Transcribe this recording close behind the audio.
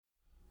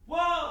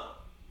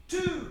2,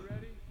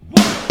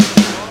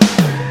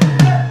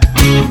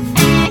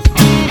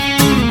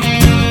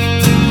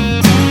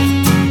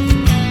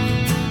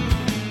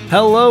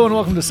 Hello and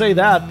welcome to Say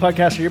That,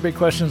 podcast where your big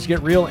questions get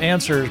real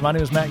answers. My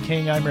name is Matt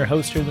King. I'm your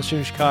host here in the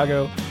city of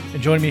Chicago.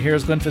 And joining me here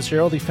is Glenn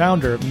Fitzgerald, the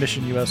founder of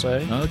Mission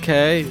USA.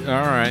 Okay,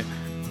 all right.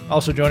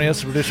 Also joining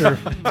us, producer,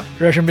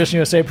 director of Mission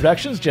USA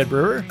Productions, Jed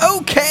Brewer.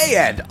 Okay,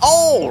 Ed.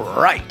 All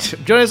right.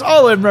 Joining us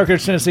all in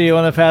Merckers, Tennessee,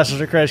 one of the pastors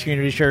of Christ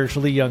Community Church,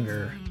 Lee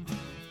Younger.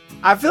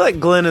 I feel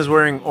like Glenn is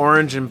wearing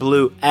orange and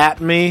blue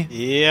at me.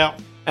 Yeah.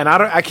 And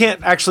I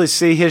can't actually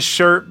see his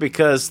shirt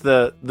because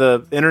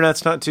the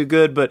internet's not too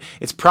good, but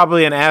it's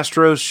probably an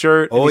Astros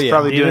shirt. Oh, and he's yeah.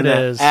 probably doing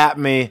that is. at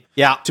me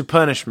Yeah. to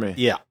punish me.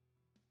 Yeah.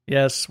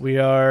 Yes, we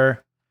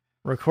are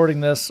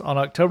recording this on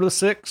October the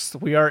 6th.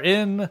 We are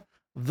in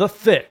the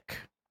thick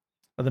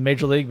of the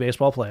Major League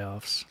Baseball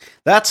playoffs.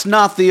 That's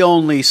not the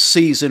only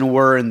season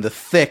we're in the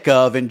thick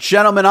of. And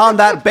gentlemen, on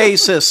that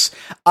basis,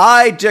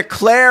 I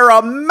declare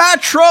a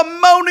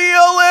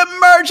matrimonial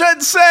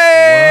emergency.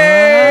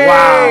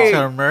 Wow. It's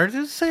an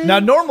emergency? Now,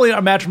 normally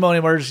our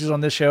matrimonial emergencies on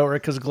this show are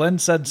because Glenn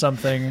said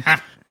something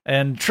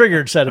and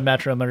triggered said a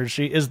matrimonial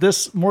emergency. Is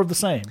this more of the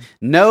same?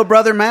 No,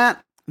 brother Matt.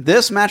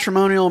 This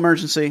matrimonial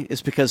emergency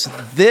is because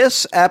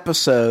this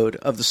episode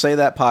of the Say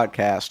That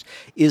podcast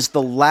is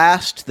the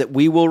last that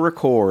we will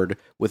record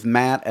with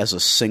Matt as a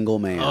single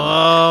man.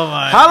 Oh,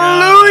 my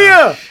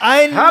Hallelujah!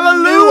 I knew I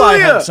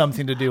Hallelujah! had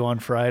something to do on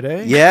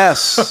Friday.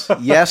 Yes.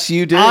 Yes,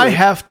 you do. I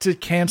have to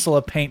cancel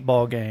a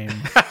paintball game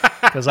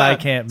because I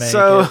can't make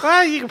So- it.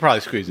 Well, you can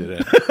probably squeeze it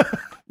in.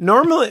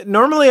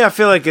 Normally, I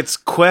feel like it's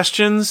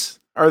questions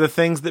are the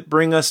things that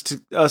bring us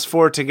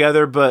four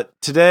together, but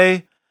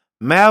today,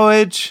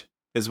 marriage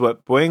is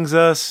what brings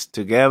us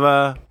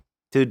together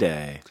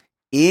today.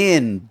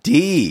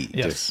 Indeed.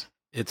 Yes.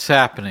 It's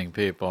happening,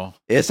 people.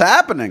 It's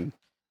happening.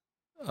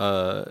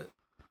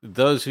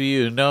 Those of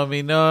you who know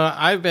me know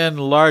I've been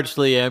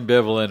largely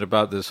ambivalent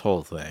about this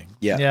whole thing.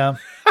 Yeah. Yeah.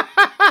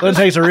 Glenn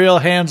takes a real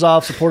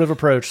hands-off, supportive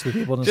approach to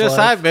people in his Just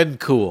life. I've been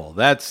cool.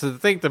 That's, I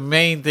think, the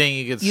main thing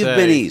you could say. You've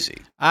been easy.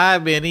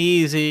 I've been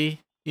easy.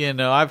 You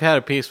know, I've had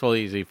a peaceful,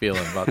 easy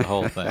feeling about the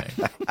whole thing.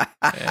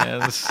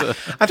 And so,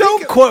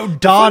 Don't quote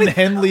Don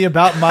Henley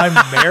about my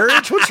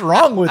marriage. What's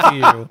wrong with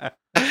you?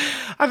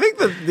 I think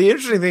the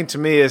interesting thing to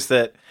me is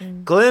that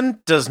Glenn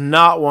does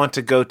not want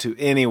to go to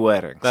any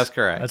weddings. that's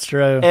correct. That's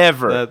true.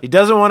 Ever. He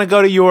doesn't want to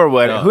go to your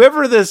wedding. No.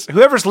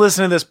 Whoever's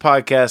listening to this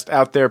podcast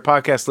out there,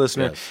 podcast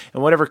listener, Yes.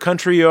 in whatever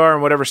country you are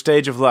and whatever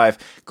stage of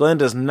life, Glenn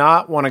does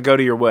not want to go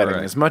to your wedding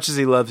Right. as much as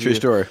he loves True you.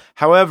 story.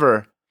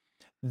 However,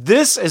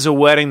 this is a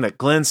wedding that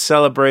Glenn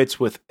celebrates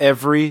with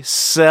every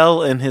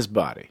cell in his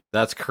body.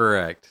 That's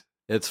correct.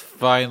 It's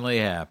finally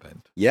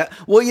happened. Yeah.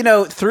 Well, you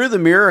know, through the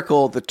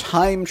miracle, the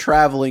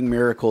time-traveling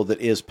miracle that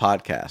is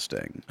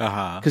podcasting.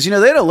 Uh-huh. Because, you know,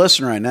 they don't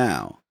listen right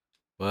now.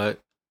 What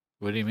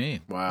do you mean?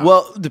 Wow.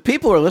 Well, the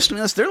people who are listening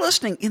to this, they're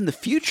listening in the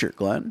future,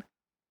 Glenn.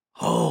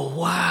 Oh,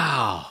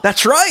 wow.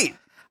 That's right.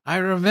 I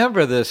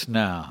remember this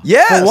now.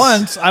 Yes. For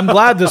once, I'm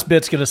glad this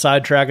bit's going to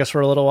sidetrack us for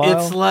a little while.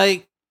 It's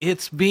like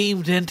it's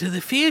beamed into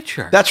the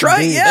future. That's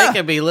right, Indeed. yeah. They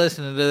could be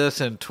listening to this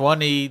in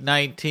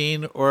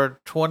 2019 or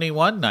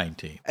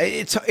 2119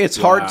 It's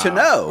hard to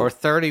know. or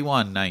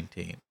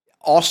 3119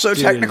 Also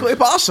technically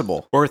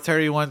possible. or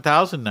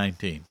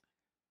 31,019.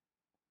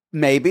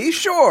 Maybe,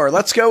 sure.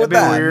 Let's go with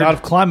That'd be that. weird. Not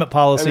if climate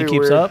policy That'd be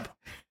keeps weird. up.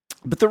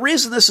 But the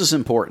reason this is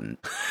important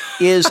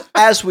is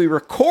as we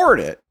record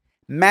it,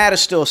 Matt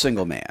is still a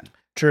single man.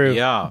 True.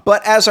 Yeah.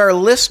 But as our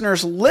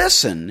listeners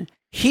listen,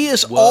 he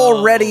is Whoa.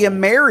 already a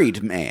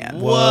married man.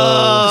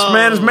 Whoa. This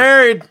man is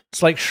married.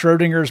 It's like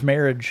Schrodinger's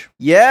marriage.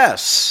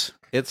 Yes.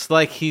 It's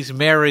like he's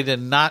married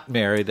and not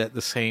married at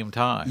the same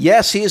time.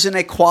 Yes, he is in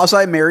a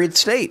quasi-married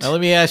state. Now, let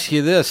me ask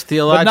you this. But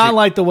Theologically, not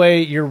like the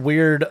way your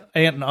weird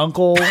aunt and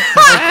uncle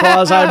are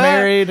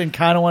quasi-married and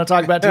kind of want to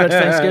talk about too much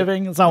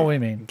Thanksgiving. That's not what we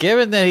mean.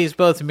 given that he's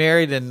both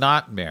married and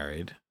not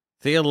married,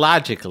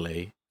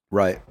 theologically,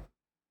 Right.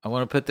 I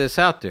want to put this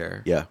out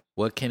there. Yeah.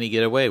 What can he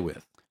get away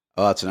with?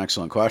 Oh, that's an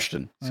excellent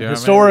question. See what I mean?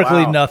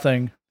 Historically, Wow.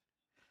 nothing.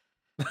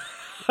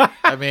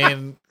 I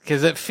mean,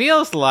 because it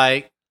feels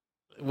like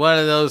one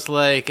of those,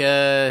 like,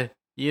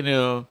 you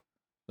know,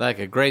 like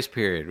a grace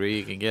period where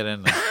you can get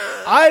in there.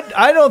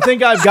 I don't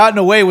think I've gotten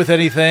away with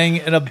anything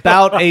in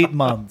about 8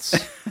 months.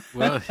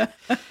 Well,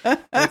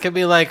 it could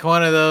be like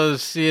one of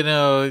those, you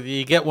know,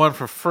 you get one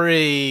for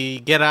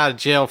free, get out of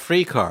jail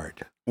free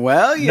card.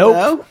 Well, you Nope.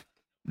 know.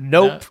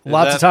 Nope. Is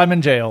Lots that- of time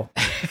in jail.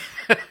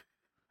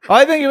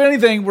 I think if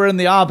anything, we're in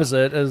the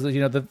opposite. As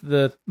you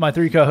know, my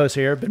three co-hosts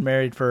here have been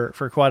married for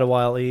quite a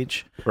while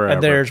each,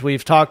 Forever. and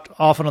we've talked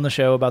often on the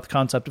show about the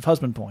concept of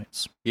husband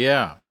points.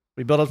 Yeah.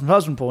 We built up some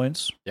husband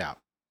points. Yeah.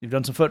 You've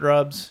done some foot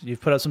rubs.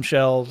 You've put up some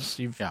shelves.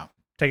 You've Yeah.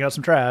 taken out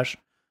some trash.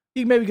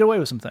 You can maybe get away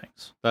with some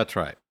things. That's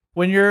right.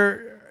 When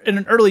you're in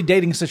an early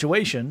dating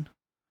situation,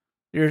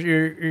 your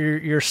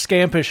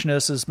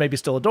scampishness is maybe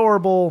still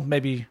adorable.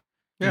 Maybe you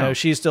Yeah. know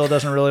she still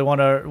doesn't really want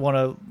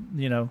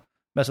to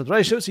mess with the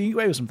relationship, so you can get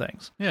away with some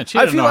things. Yeah, she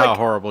I doesn't feel know how like-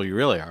 horrible you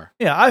really are.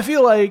 Yeah, I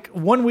feel like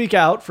 1 week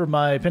out from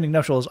my pending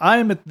nuptials, I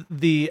am at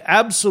the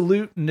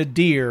absolute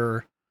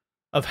nadir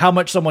of how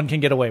much someone can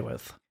get away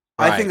with.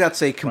 I think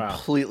that's a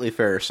completely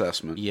fair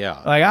assessment.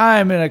 Yeah, Like, I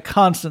am in a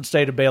constant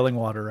state of bailing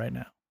water right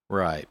now.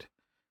 right.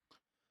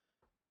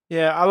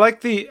 Yeah, I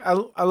like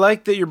I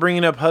like that you're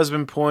bringing up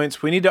husband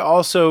points. We need to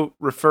also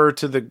refer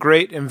to the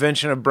great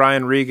invention of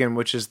Brian Regan,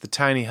 which is the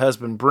tiny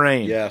husband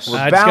brain. Yes. We're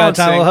I just got a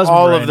balancing tiny husband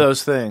all brain. of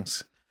those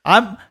things.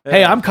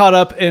 Hey, I'm caught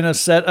up in a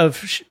set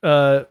of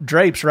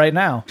drapes right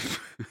now.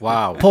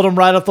 Wow. Pulled them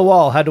right off the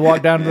wall. Had to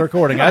walk down to the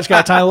recording. I just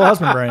got a tiny little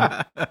husband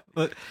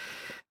brain.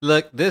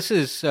 Look, this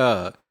is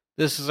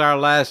our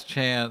last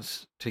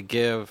chance to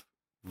give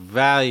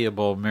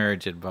valuable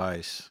marriage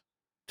advice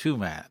to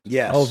Matt.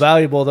 Yes. Oh,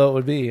 valuable though it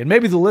would be. And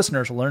maybe the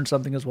listeners will learn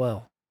something as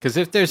well. Because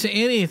if there's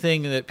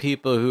anything that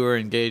people who are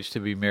engaged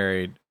to be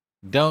married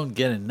don't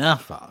get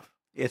enough of,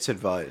 It's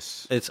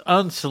advice. it's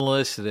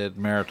unsolicited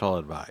marital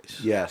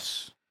advice.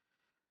 Yes.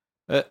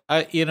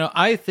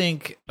 I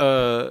think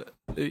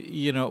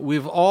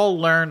we've all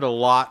learned a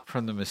lot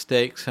from the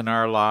mistakes in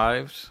our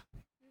lives.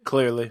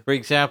 Clearly. For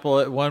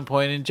example, at one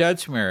point in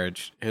Judd's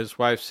marriage, his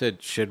wife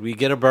said, "Should we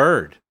get a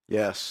bird?"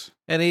 Yes.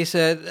 And he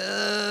said,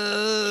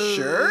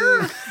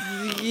 Sure.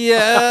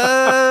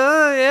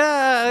 Yeah.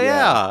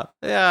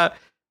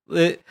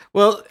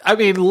 Well, I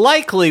mean,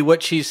 likely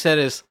what she said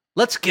is,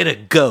 "Let's get a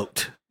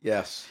goat."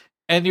 Yes.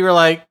 And you were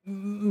like,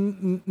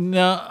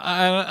 "No,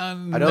 I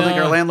I don't think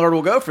our landlord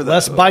will go for that.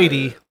 Less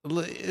bitey.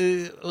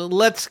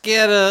 Let's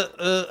get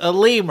a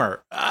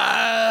lemur."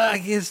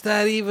 Is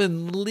that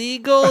even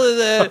legal?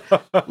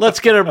 Let's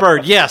get a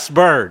bird. Yes,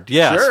 bird.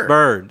 Yes, Sure.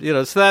 bird.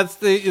 So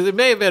there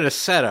may have been a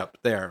setup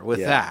there with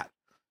that.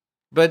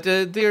 But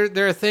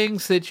there are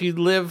things that you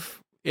live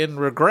in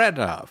regret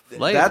of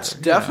later. That's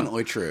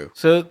definitely true.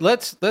 So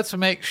let's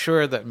make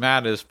sure that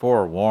Matt is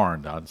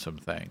forewarned on some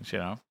things.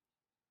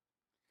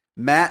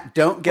 Matt,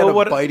 don't get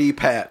Well, a bitey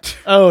pet.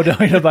 Oh, don't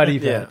eat a bitey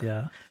pet.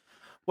 Yeah.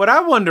 What I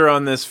wonder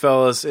on this,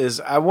 fellas, is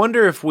I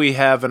wonder if we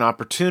have an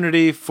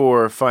opportunity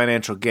for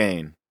financial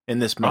gain in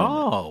this moment.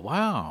 Oh,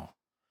 wow.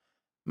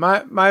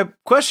 My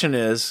question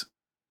is,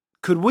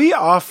 could we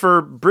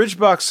offer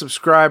Bridgebox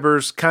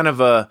subscribers kind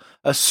of a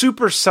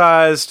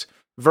supersized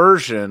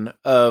version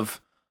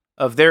of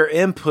their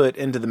input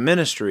into the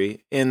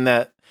ministry, in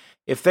that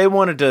if they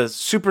wanted to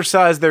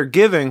supersize their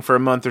giving for a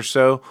month or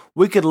so,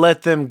 we could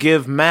let them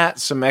give Matt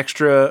some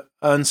extra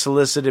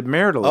unsolicited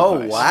marital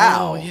advice.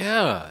 Wow. Oh,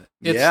 yeah.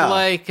 It's Yeah.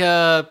 like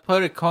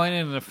put a coin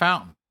in the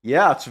fountain.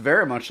 Yeah, it's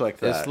very much like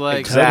that. It's like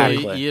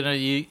Exactly.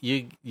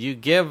 you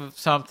give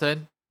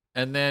something,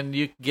 and then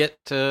you get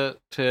to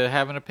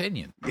have an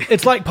opinion.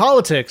 It's like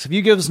politics. If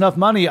you give us enough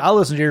money, I'll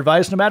listen to your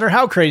advice no matter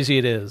how crazy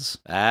it is.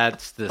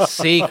 That's the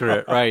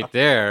secret right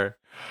there.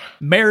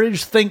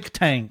 Marriage think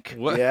tank.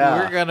 Yeah.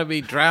 We're going to be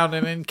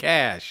drowning in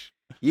cash.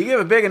 You give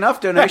a big enough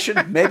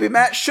donation, maybe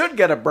Matt should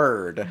get a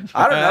bird.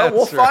 I don't know.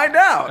 We'll That's right. find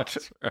out.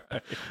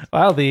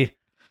 Wow,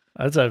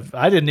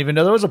 I didn't even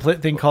know there was a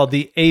thing called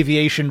the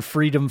Aviation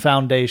Freedom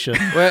Foundation.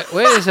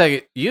 Wait a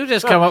second. You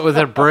just come up with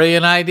a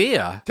brilliant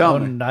idea. Tell Oh,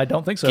 me. I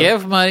don't think so.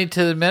 Give money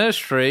to the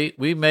ministry.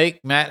 We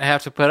make Matt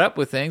have to put up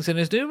with things in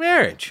his new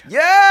marriage.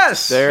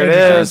 Yes. There it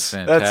That's is.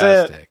 That's it.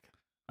 fantastic.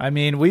 I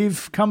mean,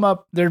 we've come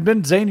up. There have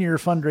been zanier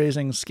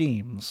fundraising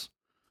schemes.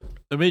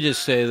 Let me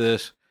just say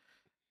this.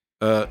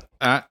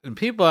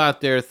 People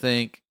out there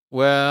think,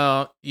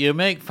 well, you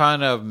make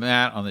fun of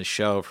Matt on the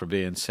show for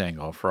being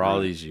single for all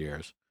these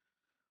years.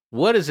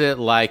 What is it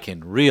like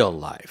in real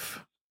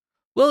life?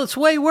 Well, it's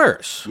way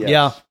worse. Yes.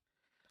 Yeah.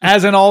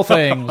 As in all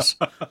things,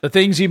 the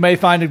things you may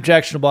find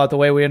objectionable about the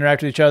way we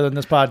interact with each other in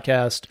this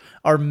podcast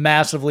are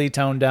massively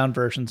toned down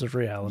versions of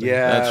reality.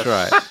 Yes.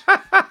 That's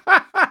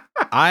right.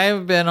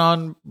 I've been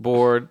on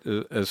board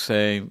as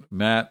saying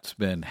Matt's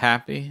been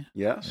happy,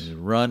 Yes. he's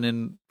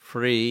running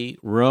free,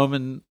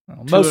 roaming,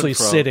 Well, to mostly and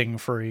fro. sitting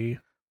free.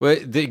 Well,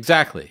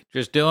 exactly.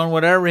 Just doing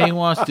whatever he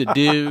wants to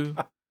do,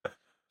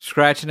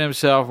 scratching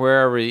himself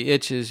wherever he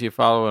itches. You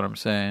follow what I'm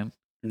saying?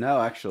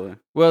 No, actually.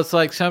 Well, it's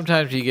like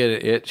sometimes you get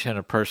an itch in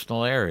a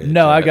personal area.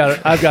 No, I've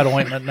got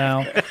ointment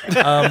now.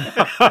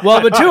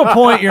 Well, but to a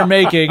point you're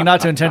making,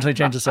 not to intentionally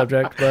change the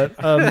subject, but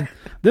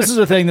this is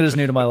a thing that is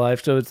new to my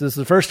life. So this is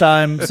the first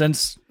time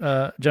since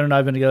Jen and I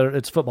have been together.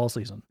 It's football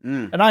season,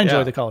 and I enjoy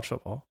Yeah. the college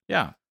football.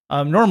 Yeah.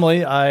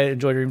 Normally, I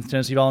enjoy rooting for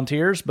Tennessee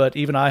Volunteers, but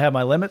even I have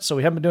my limits, so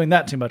we haven't been doing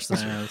that too much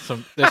this year.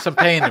 There's some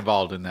pain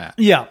involved in that.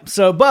 Yeah.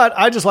 So, but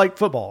I just like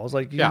football. It's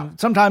like, Yeah.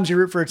 sometimes you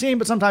root for a team,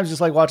 but sometimes you just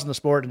like watching the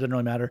sport. It doesn't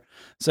really matter.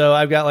 So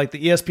I've got like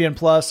the ESPN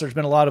Plus. There's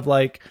been a lot of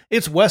like,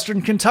 it's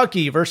Western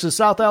Kentucky versus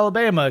South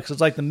Alabama, because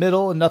it's like the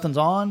middle and nothing's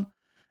on.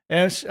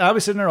 And I'll be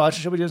sitting there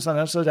watching. She'll be doing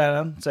something else. So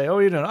down and say, "Oh, what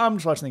are you doing?" "I'm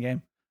just watching the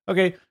game."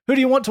 "Okay, who do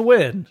you want to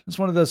win?" It's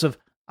one of those of,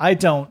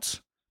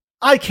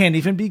 I can't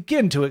even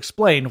begin to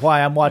explain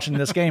why I'm watching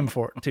this game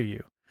to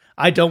you.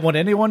 I don't want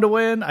anyone to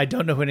win. I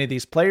don't know who any of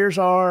these players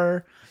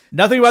are.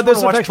 Nothing about this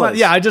Just wanna affects watch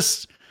my. plays.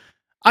 Yeah,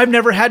 I've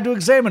never had to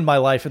examine my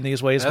life in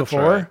these ways That's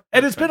before, right.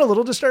 and That's it's been a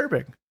little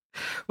disturbing.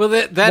 Well,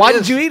 Why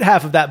did you eat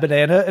half of that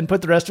banana and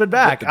put the rest of it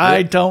back?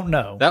 I don't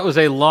know. That was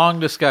a long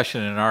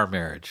discussion in our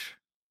marriage.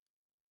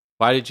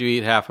 Why did you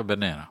eat half a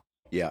banana?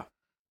 Yeah.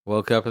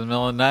 Woke up in the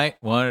middle of the night,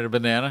 wanted a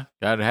banana,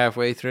 got it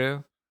halfway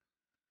through.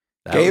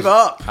 Gave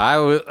up.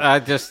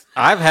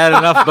 I've had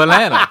enough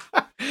banana.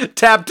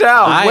 Tapped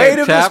out. The weight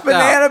of this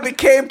banana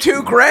became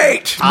too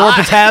great. More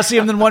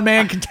potassium than one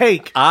man can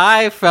take.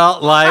 I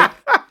felt like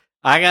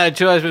I got a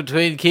choice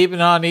between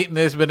keeping on eating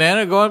this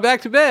banana or going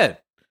back to bed.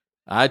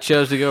 I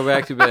chose to go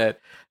back to bed.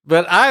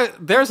 But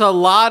there's a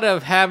lot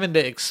of having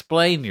to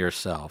explain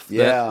yourself.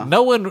 Yeah.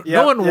 No one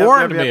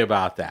warned me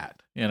about that,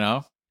 you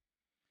know?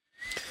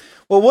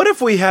 Well, what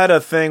if we had a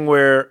thing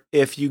where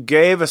if you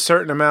gave a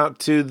certain amount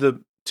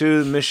to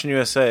Mission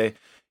USA,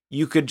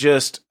 you could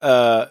just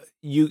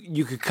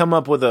you could come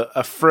up with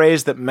a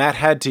phrase that Matt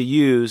had to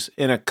use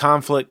in a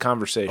conflict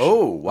conversation.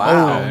 Oh,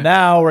 wow. Oh,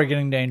 now we're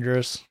getting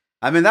dangerous.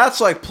 I mean, that's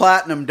like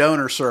platinum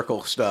donor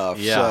circle stuff.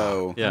 Yeah.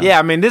 So. Yeah,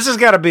 I mean, this has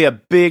got to be a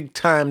big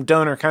time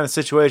donor kind of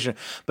situation.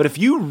 But if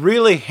you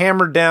really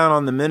hammer down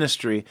on the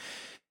ministry,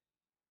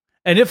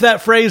 and if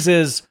that phrase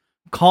is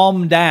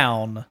calm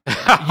down,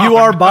 you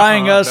are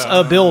buying us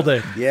a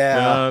building.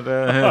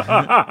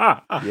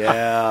 Yeah.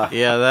 Yeah.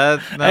 Yeah,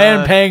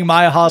 and paying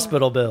my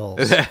hospital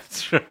bills.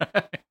 That's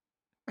right.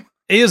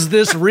 Is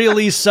this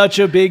really such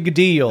a big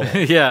deal?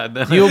 Yeah.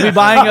 No. You'll be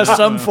buying us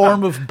some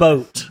form of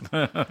boat.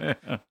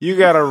 you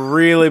got to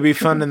really be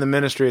funding the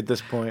ministry at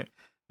this point.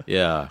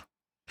 Yeah.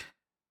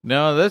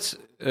 No, that's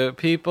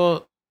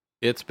people.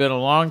 It's been a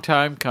long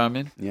time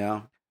coming.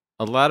 Yeah.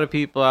 A lot of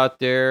people out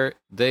there,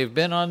 they've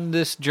been on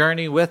this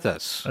journey with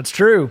us. That's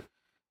true.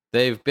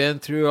 They've been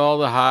through all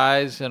the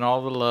highs and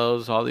all the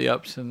lows, all the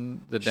ups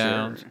and the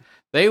downs. Sure.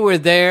 They were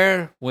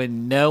there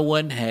when no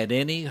one had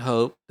any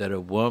hope that a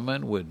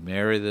woman would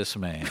marry this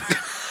man.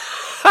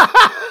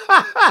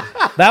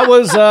 That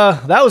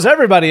was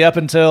everybody up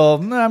until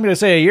I'm going to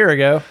say a year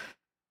ago.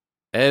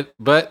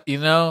 But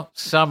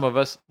some of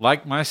us,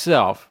 like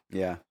myself,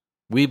 Yeah.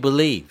 we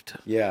believed.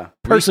 Yeah.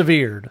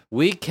 Persevered.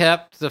 We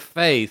kept the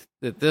faith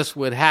that this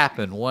would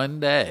happen one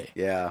day.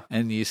 Yeah.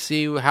 And you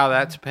see how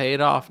that's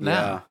paid off now.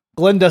 Yeah.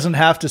 Glenn doesn't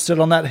have to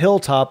sit on that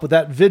hilltop with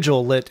that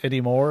vigil lit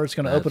anymore. It's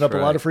going to open up a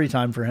lot right. of free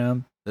time for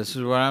him. This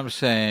is what I'm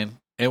saying.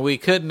 And we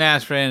couldn't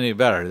ask for any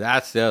better.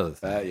 That's the other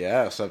thing.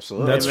 Yes,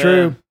 absolutely. That's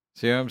true.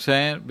 See what I'm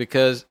saying?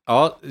 Because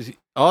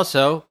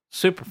also,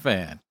 super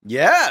fan.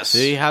 Yes.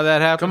 See how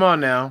that happened? Come on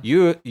now.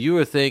 You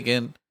were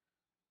thinking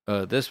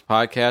this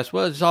podcast,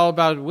 well, it's all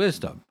about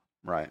wisdom.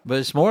 Right. But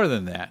it's more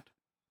than that.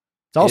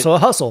 It's also a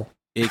hustle.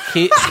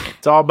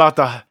 It's all about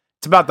the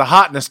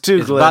hotness too,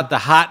 It's Glenn. about the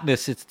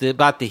hotness. It's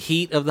about the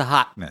heat of the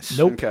hotness.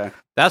 Nope. Okay.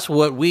 That's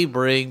what we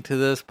bring to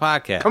this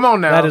podcast. Come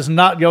on now. That is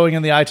not going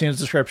in the iTunes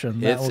description.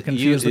 That will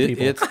confuse the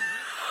people.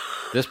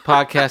 This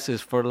podcast is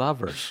for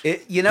lovers.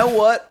 You know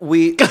what?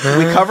 We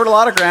covered a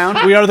lot of ground.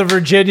 We are the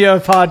Virginia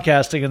of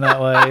podcasting in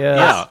that way. Yes.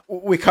 Yeah.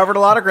 We covered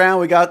a lot of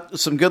ground. We got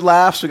some good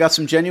laughs. We got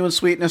some genuine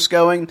sweetness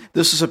going.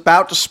 This is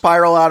about to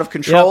spiral out of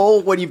control.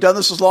 Yep. When you've done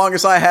this as long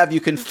as I have, you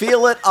can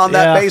feel it. On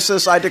that Yeah.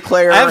 basis, I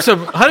declare... I have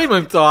some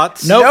honeymoon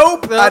thoughts.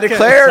 Nope. I Okay.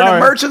 declare an Sorry.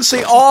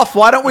 emergency off.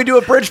 Why don't we do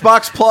a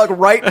Bridgebox plug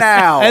right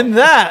now? And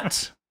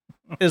that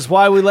is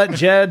why we let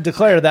Jed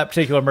declare that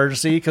particular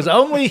emergency, because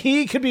only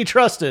he could be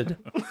trusted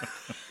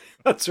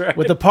That's right.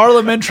 with the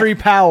parliamentary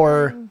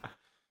power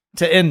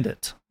to end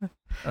it.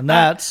 And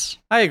that's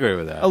I agree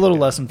with that. a little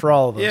lesson for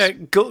all of us. Yeah,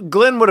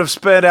 Glenn would have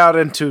sped out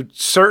into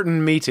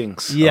certain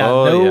meetings. Yeah,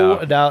 Oh, no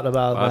yeah. doubt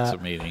about Lots that.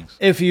 of meetings.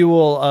 If you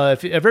will,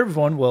 if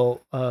everyone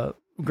will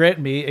grant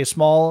me a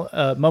small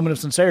moment of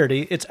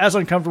sincerity, it's as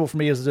uncomfortable for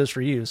me as it is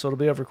for you, so it'll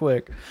be over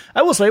quick.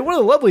 I will say one of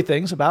the lovely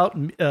things about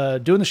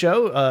doing the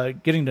show,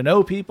 getting to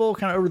know people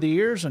kind of over the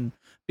years and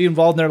be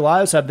involved in their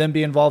lives, have them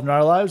be involved in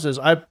our lives, is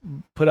I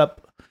put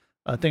up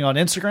a thing on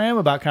Instagram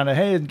about kind of,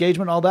 hey,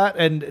 engagement, all that,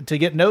 and to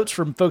get notes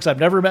from folks I've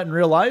never met in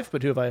real life,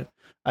 but who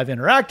I've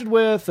interacted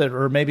with,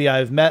 or maybe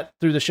I've met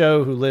through the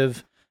show who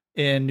live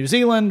in New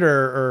Zealand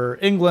or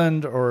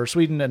England or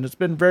Sweden, and it's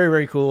been very,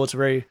 very cool. It's a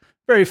very,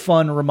 very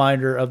fun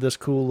reminder of this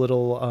cool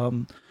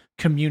little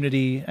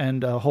community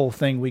and whole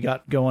thing we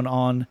got going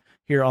on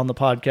here on the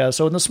podcast.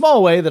 So in the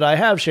small way that I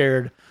have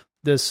shared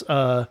this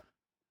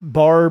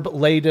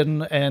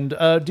barb-laden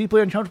and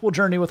deeply uncomfortable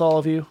journey with all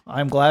of you,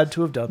 I'm glad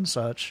to have done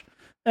such.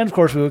 And of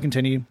course, we will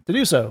continue to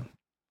do so.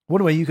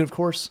 One way you could, of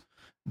course,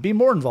 be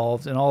more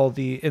involved in all of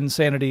the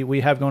insanity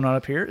we have going on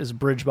up here is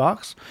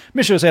Bridgebox.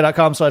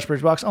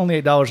 MissionUSA.com/Bridgebox,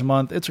 only $8 a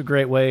month. It's a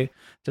great way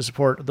to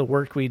support the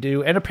work we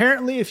do. And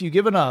apparently, if you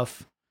give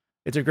enough,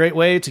 it's a great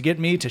way to get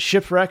me to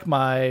shipwreck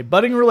my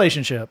budding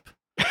relationship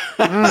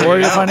or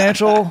your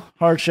financial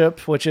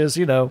hardship, which is,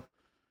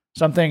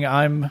 something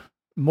I'm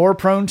more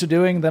prone to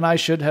doing than I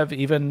should have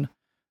even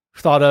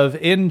thought of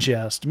in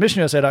jest.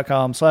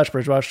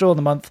 MissionUSA.com/Bridgebox, still in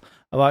the month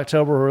of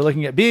October. We're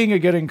looking at being a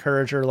good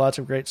encourager. Lots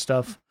of great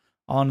stuff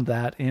on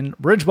that in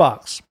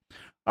Bridgebox.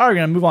 All right, we're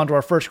going to move on to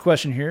our first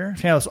question here.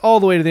 Channel us all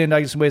the way to the end. I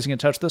get some ways you can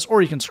touch this,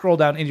 or you can scroll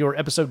down into your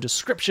episode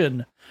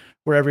description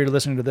wherever you're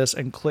listening to this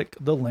and click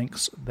the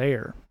links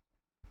there.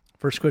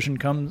 First question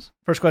comes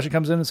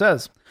in and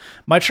says,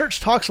 my church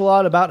talks a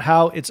lot about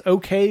how it's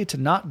okay to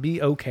not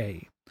be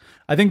okay.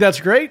 I think that's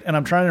great, and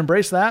I'm trying to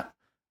embrace that,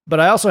 but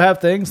I also have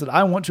things that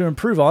I want to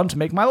improve on to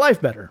make my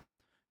life better.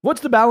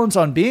 What's the balance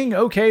on being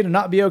okay to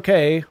not be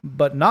okay,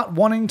 but not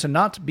wanting to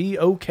not be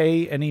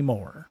okay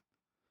anymore?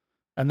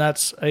 And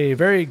that's a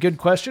very good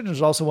question.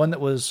 There's also one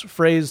that was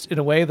phrased in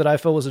a way that I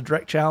feel was a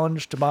direct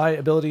challenge to my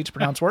ability to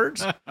pronounce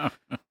words.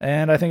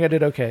 And I think I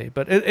did okay.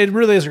 But it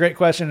really is a great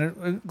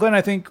question. Glenn,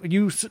 I think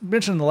you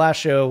mentioned in the last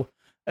show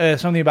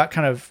something about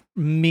kind of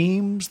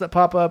memes that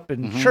pop up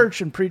in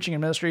church and preaching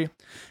and ministry.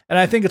 And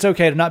I think it's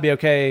okay to not be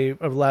okay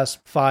over the last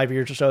 5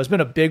 years or so. It's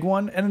been a big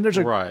one. And there's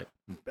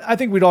I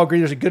think we'd all agree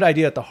there's a good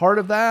idea at the heart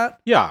of that.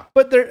 Yeah.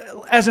 But there,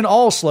 as in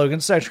all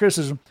slogans, sex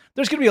criticism,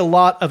 there's going to be a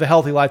lot of a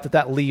healthy life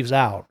that leaves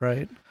out,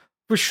 right?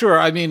 For sure.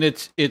 I mean,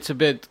 it's a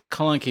bit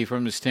clunky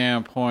from the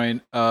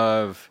standpoint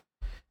of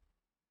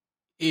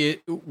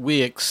it.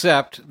 We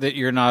accept that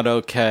you're not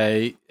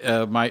okay.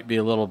 Might be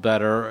a little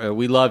better.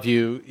 We love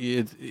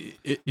you.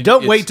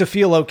 Don't wait to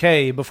feel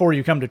okay before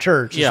you come to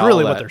church. Is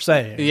really what they're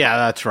saying. Yeah,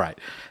 that's right.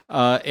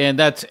 And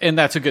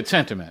that's a good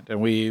sentiment, and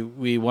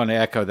we want to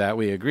echo that.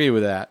 We agree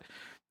with that.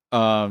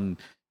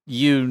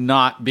 You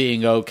not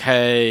being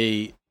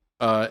okay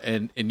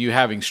and you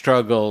having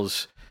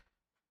struggles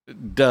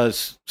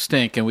does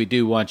stink, and we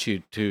do want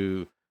you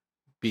to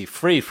be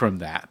free from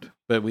that,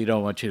 but we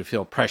don't want you to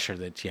feel pressure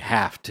that you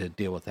have to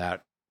deal with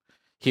that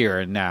here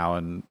and now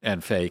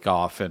and fake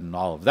off and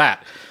all of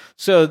that.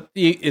 So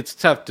it's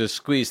tough to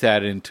squeeze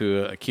that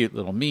into a cute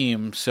little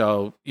meme.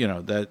 So,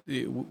 that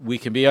we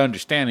can be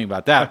understanding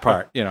about that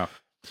part,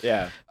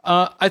 Yeah.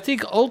 I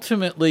think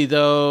ultimately,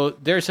 though,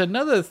 there's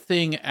another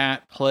thing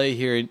at play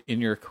here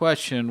in your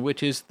question,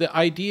 which is the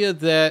idea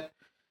that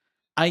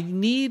I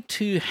need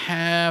to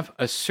have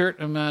a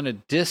certain amount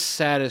of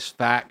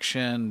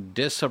dissatisfaction,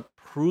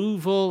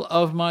 disapproval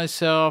of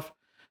myself,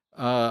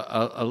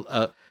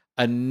 a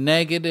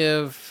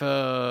negative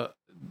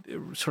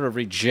sort of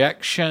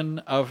rejection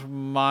of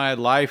my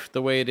life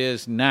the way it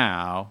is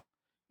now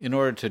in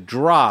order to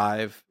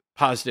drive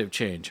positive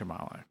change in my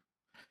life.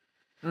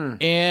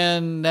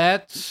 And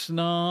that's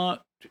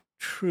not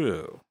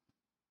true.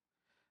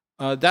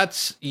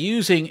 That's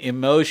using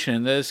emotion,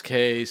 in this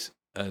case,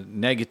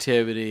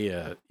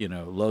 negativity,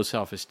 low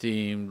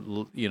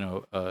self-esteem,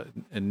 a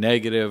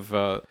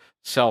negative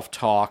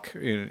self-talk,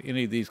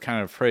 any of these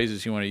kind of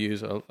phrases you want to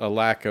use, a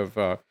lack of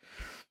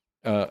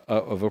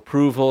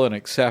approval and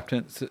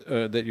acceptance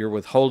that you're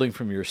withholding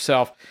from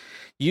yourself.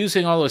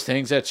 Using all those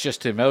things, that's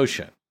just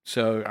emotion.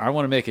 So I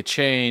want to make a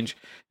change.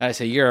 I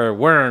say, you're a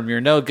worm.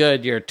 You're no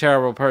good. You're a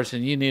terrible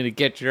person. You need to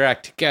get your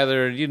act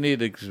together. You need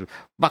to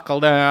buckle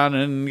down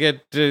and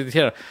get,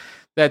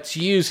 that's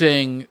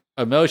using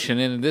emotion.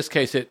 And in this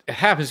case, it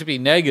happens to be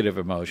negative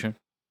emotion.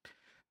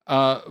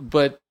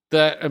 But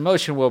that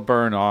emotion will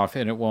burn off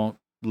and it won't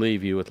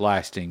leave you with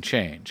lasting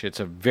change. It's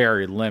a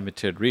very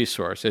limited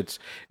resource. It's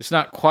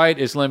not quite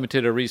as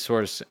limited a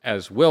resource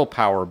as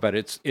willpower, but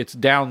it's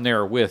down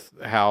there with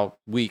how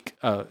weak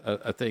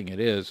a thing it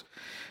is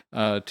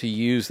to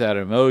use that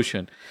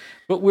emotion.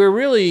 But we're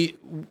really,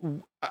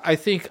 I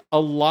think a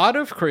lot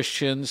of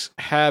Christians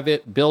have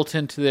it built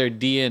into their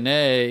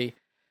DNA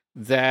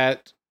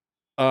that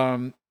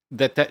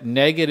that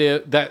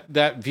negative,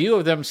 that view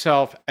of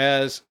themselves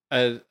as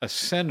a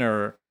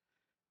sinner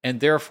and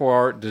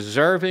therefore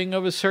deserving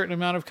of a certain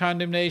amount of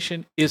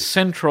condemnation is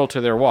central to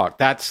their walk.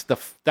 That's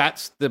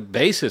the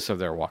basis of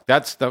their walk.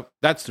 That's the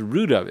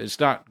root of it.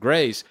 It's not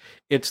grace.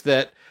 It's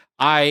that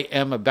I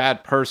am a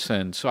bad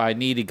person, so I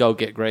need to go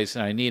get grace,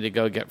 and I need to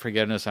go get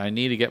forgiveness. I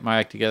need to get my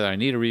act together. I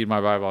need to read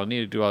my Bible. I need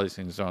to do all these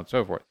things, and so on and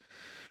so forth.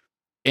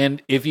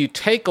 And if you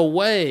take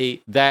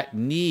away that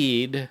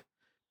need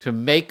to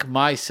make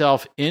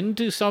myself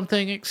into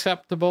something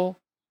acceptable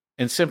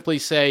and simply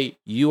say,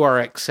 you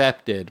are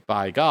accepted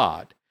by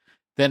God,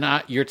 then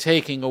you're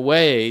taking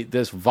away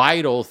this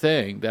vital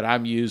thing that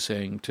I'm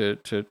using to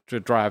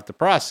drive the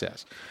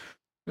process.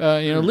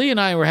 Lee and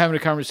I were having a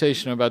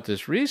conversation about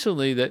this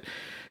recently, that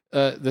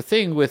the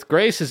thing with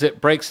grace is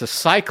it breaks the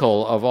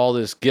cycle of all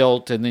this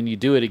guilt, and then you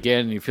do it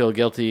again, and you feel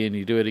guilty, and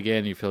you do it again,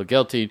 and you feel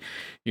guilty.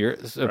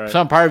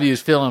 Some part of you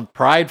is feeling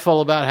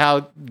prideful about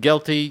how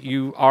guilty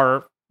you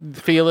are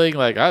feeling.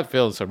 Like, I'm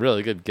feeling some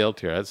really good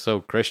guilt here. That's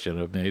so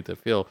Christian of me to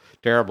feel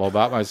terrible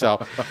about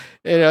myself.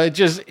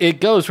 It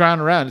goes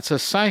round and round. It's a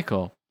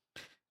cycle.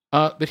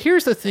 But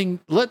here's the thing.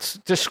 Let's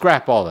just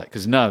scrap all that,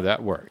 because none of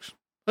that works.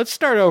 Let's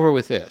start over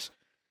with this.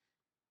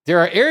 There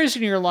are areas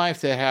in your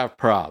life that have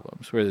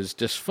problems, where there's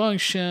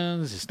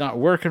dysfunctions, it's not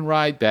working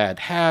right, bad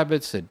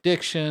habits,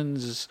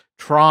 addictions,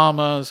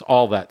 traumas,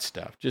 all that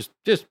stuff. Just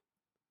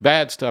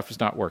bad stuff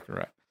is not working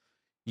right.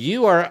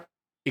 You are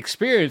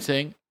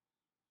experiencing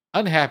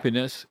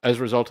unhappiness as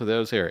a result of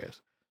those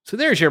areas. So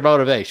there's your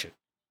motivation.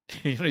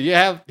 You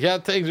have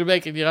things that are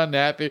making you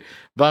unhappy,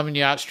 bumming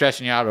you out,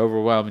 stressing you out,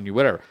 overwhelming you,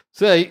 whatever.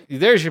 So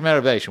there's your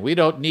motivation. We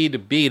don't need to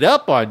beat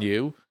up on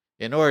you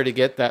in order to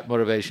get that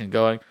motivation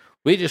going.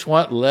 We just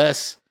want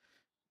less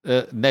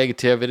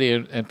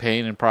negativity and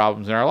pain and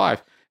problems in our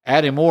life.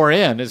 adding more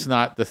in is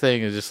not the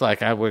thing. It's just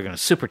like, we're going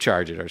to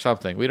supercharge it or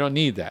something. We don't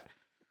need that.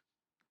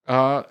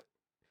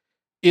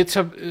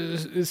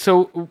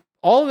 So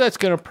all of that's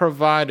going to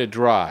provide a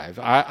drive.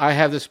 I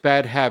have this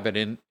bad habit,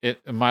 and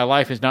my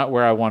life is not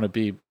where I want to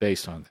be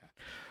based on that.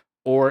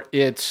 Or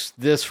it's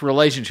this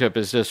relationship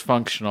is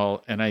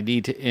dysfunctional, and I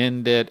need to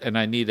end it, and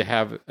I need to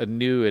have a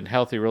new and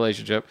healthy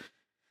relationship,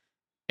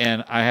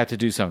 and I have to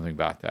do something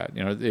about that.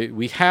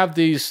 We have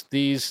these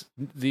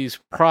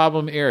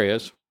problem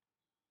areas.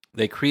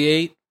 They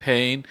create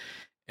pain,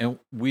 and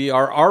we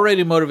are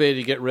already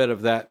motivated to get rid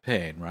of that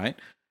pain, right?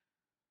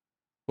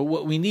 But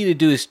what we need to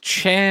do is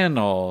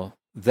channel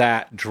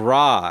that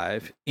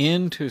drive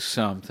into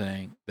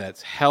something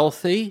that's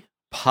healthy,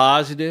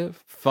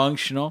 positive,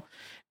 functional,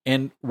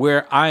 and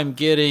where I'm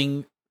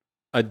getting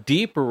a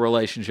deeper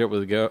relationship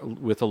with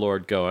the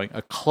Lord going,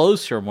 a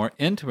closer, more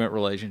intimate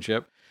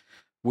relationship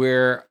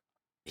where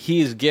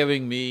He is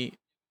giving me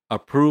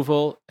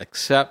approval,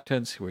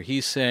 acceptance, where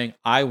He's saying,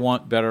 I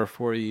want better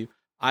for you.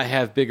 I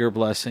have bigger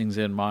blessings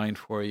in mind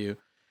for you.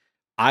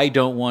 I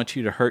don't want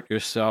you to hurt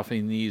yourself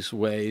in these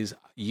ways.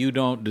 You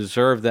don't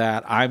deserve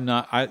that.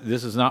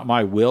 This is not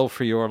my will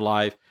for your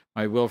life.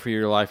 My will for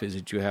your life is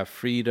that you have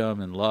freedom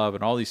and love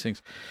and all these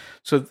things.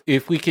 So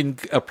if we can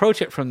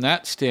approach it from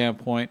that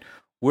standpoint,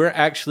 we're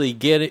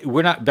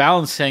not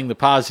balancing the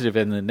positive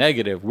and the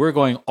negative. We're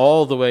going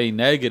all the way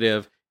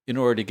negative in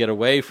order to get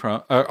away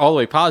from, or all the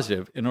way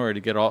positive in order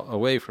to get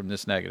away from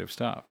this negative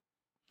stuff.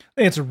 I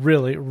think it's a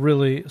really,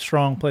 really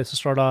strong place to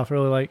start off.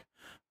 Really like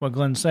what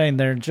Glenn's saying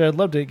there. And Jed, I'd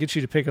love to get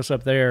you to pick us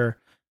up there,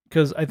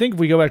 because I think if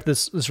we go back to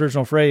this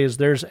original phrase,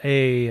 there's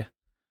a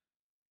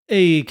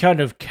kind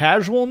of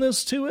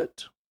casualness to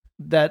it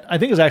that I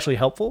think is actually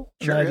helpful.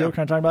 Sure, idea we're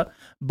kind of talking about,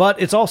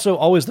 but it's also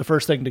always the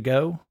first thing to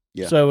go.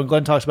 Yeah. So when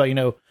Glenn talks about,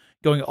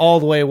 going all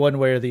the way one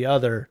way or the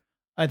other,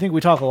 I think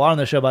we talk a lot on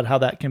the show about how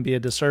that can be a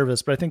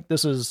disservice, but I think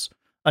this is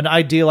an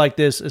idea like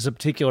this is a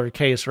particular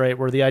case, right?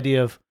 Where the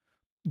idea of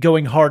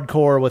going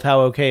hardcore with how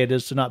okay it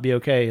is to not be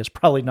okay is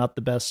probably not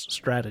the best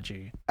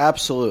strategy.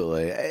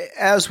 Absolutely.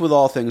 As with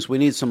all things, we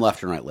need some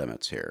left and right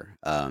limits here,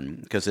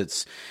 because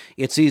it's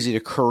easy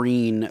to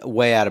careen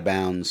way out of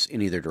bounds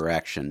in either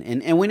direction.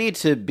 And we need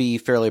to be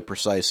fairly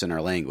precise in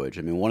our language.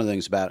 I mean, one of the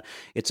things about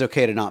it's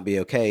okay to not be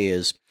okay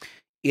is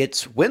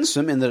it's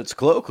winsome in that it's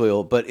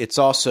colloquial, but it's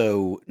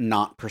also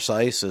not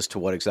precise as to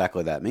what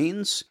exactly that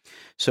means.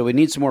 So we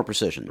need some more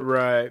precision.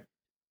 Right.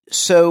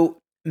 So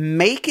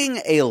making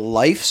a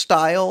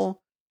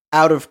lifestyle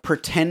out of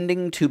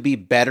pretending to be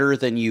better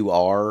than you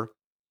are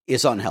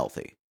is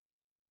unhealthy.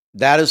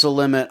 That is a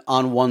limit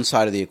on one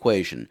side of the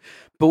equation.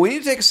 But we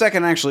need to take a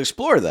second and actually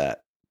explore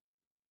that.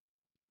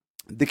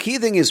 The key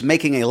thing is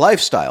making a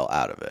lifestyle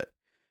out of it.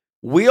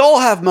 We all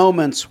have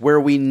moments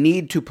where we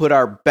need to put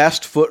our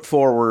best foot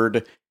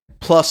forward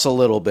plus a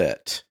little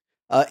bit.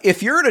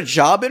 If you're at a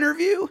job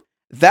interview,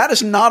 that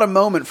is not a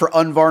moment for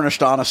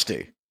unvarnished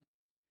honesty.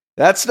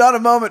 That's not a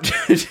moment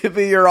to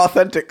be your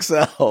authentic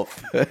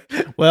self.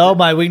 Well,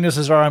 my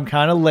weaknesses are I'm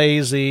kind of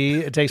lazy.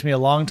 It takes me a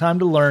long time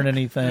to learn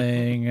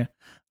anything.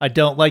 I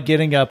don't like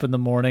getting up in the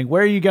morning.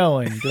 Where are you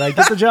going? Did I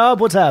get the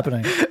job? What's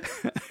happening?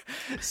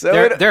 So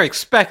they're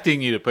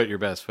expecting you to put your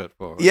best foot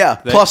forward. Yeah,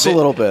 plus a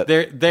little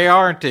bit. They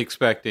aren't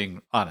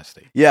expecting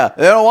honesty. Yeah,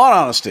 they don't want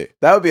honesty.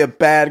 That would be a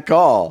bad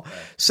call.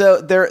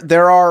 So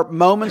there are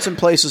moments and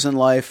places in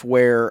life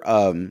where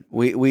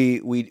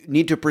we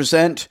need to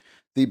present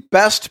the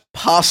best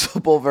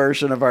possible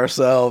version of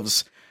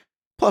ourselves,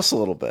 plus a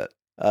little bit.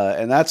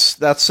 And that's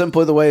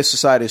simply the way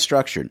society is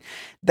structured.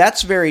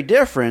 That's very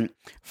different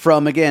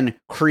from, again,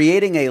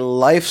 creating a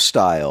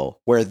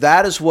lifestyle where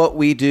that is what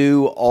we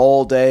do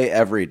all day,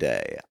 every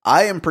day.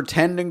 I am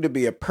pretending to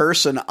be a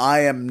person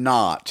I am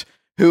not,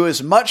 who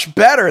is much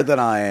better than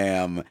I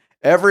am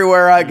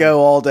everywhere I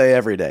go all day,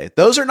 every day.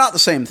 Those are not the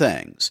same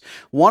things.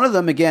 One of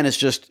them, again, is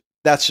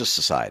that's just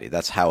society.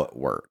 That's how it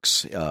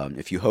works.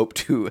 If you hope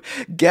to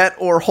get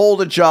or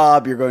hold a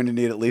job, you're going to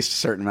need at least a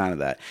certain amount of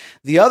that.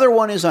 The other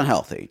one is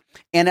unhealthy.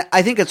 And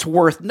I think it's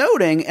worth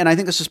noting, and I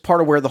think this is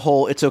part of where the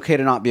whole it's okay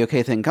to not be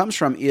okay thing comes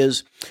from,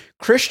 is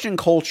Christian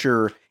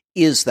culture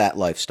is that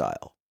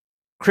lifestyle.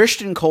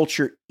 Christian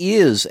culture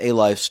is a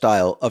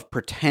lifestyle of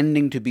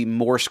pretending to be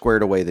more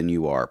squared away than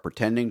you are,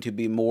 pretending to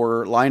be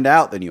more lined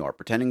out than you are,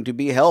 pretending to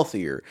be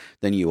healthier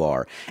than you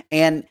are.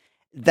 And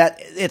that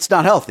it's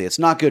not healthy. It's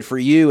not good for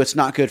you. It's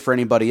not good for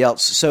anybody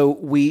else. So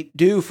we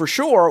do for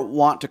sure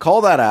want to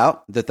call that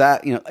out, that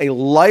a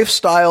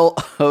lifestyle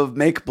of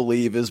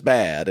make-believe is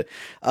bad.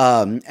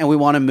 And we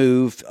want to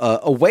move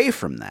away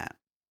from that.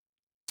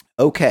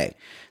 Okay.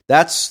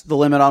 That's the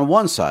limit on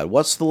one side.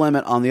 What's the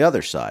limit on the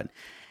other side?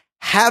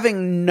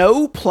 Having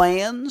no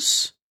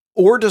plans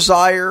or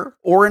desire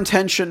or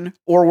intention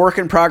or work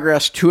in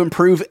progress to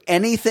improve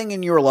anything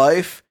in your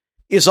life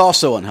is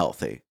also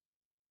unhealthy.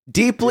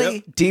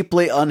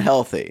 Deeply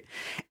unhealthy.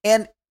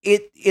 And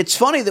it's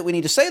funny that we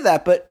need to say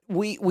that, but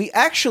we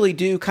actually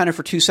do kind of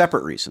for two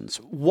separate reasons.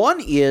 One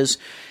is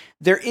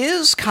there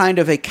is kind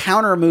of a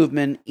counter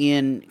movement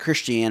in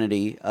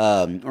Christianity,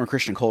 or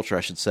Christian culture,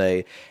 I should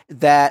say,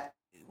 that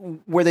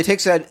where they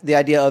take the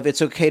idea of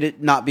it's okay to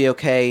not be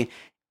okay,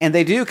 and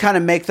they do kind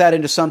of make that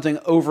into something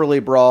overly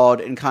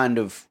broad and kind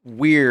of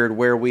weird,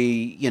 where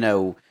we,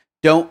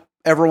 don't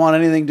ever want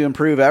anything to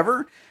improve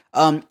ever.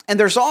 And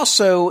there's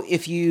also,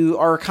 if you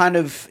are kind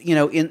of,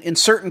 in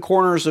certain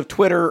corners of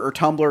Twitter or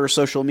Tumblr or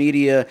social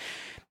media,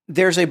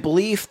 there's a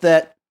belief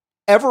that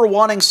ever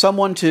wanting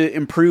someone to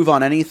improve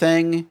on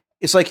anything,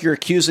 it's like you're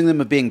accusing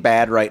them of being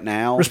bad right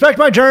now. Respect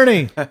my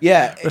journey.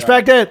 Yeah.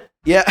 Respect it.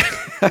 Yeah.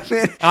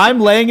 I'm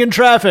laying in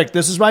traffic.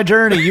 This is my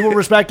journey. You will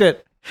respect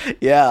it.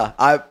 Yeah,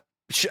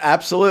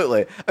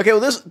 absolutely. Okay,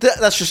 well,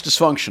 that's just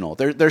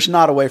dysfunctional. There's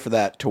not a way for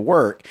that to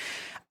work.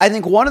 I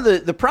think one of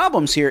the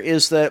problems here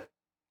is that,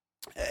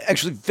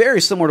 actually very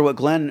similar to what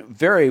Glenn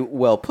very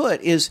well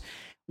put, is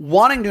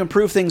wanting to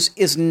improve things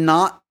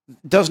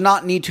does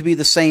not need to be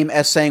the same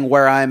as saying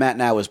where I'm at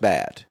now is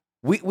bad.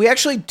 We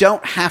actually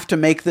don't have to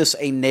make this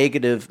a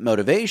negative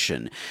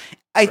motivation.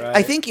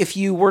 I think if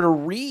you were to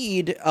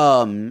read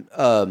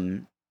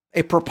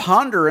a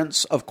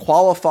preponderance of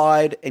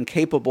qualified and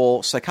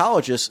capable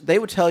psychologists, they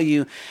would tell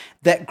you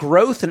that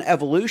growth and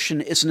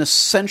evolution is an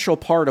essential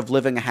part of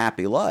living a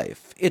happy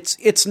life.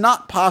 It's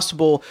not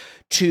possible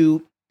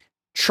to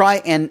try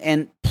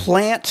and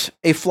plant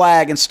a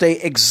flag and stay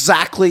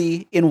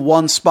exactly in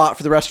one spot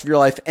for the rest of your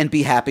life and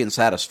be happy and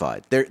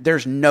satisfied.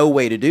 There's no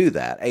way to do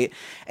that. A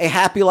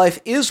happy life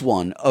is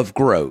one of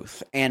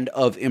growth and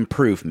of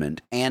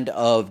improvement and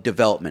of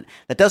development.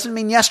 That doesn't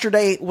mean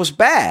yesterday was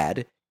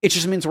bad. It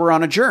just means we're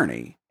on a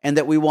journey and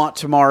that we want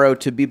tomorrow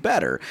to be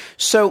better.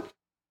 So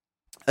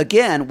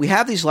again, we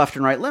have these left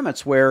and right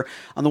limits where,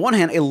 on the one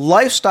hand, a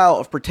lifestyle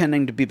of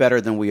pretending to be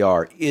better than we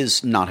are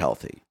is not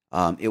healthy.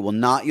 It will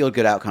not yield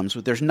good outcomes,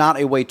 but there's not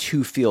a way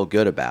to feel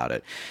good about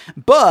it.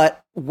 But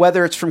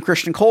whether it's from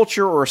Christian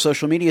culture or a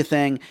social media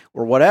thing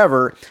or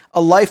whatever,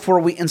 a life where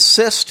we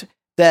insist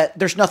that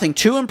there's nothing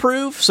to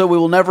improve, so we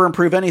will never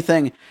improve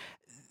anything,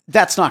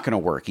 that's not going to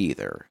work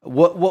either.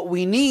 What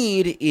we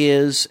need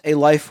is a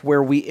life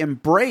where we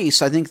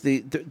embrace, I think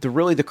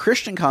the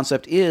Christian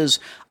concept is,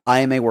 I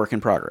am a work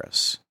in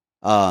progress.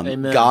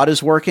 God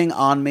is working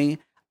on me.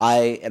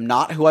 I am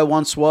not who I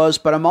once was,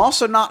 but I'm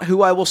also not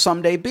who I will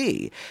someday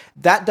be.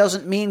 That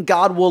doesn't mean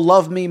God will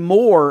love me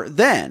more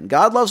then.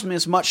 God loves me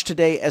as much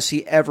today as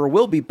he ever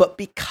will be, but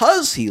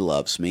because he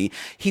loves me,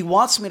 he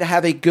wants me to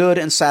have a good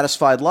and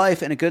satisfied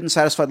life, and a good and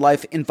satisfied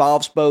life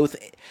involves both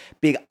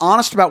being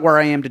honest about where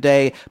I am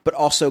today, but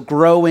also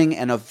growing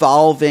and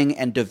evolving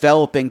and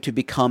developing to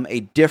become a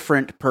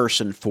different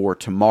person for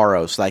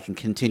tomorrow so that I can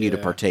continue to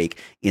partake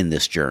in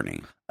this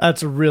journey.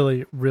 That's a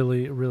really,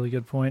 really, really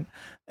good point.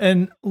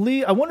 And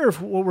Lee, I wonder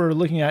if what we're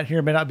looking at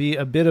here may not be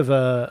a bit of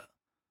a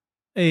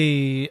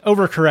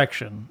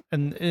overcorrection.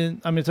 And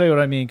I'm going to tell you what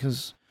I mean,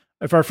 because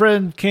if our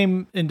friend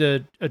came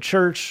into a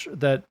church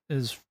that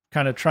is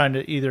kind of trying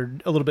to either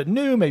a little bit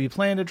new, maybe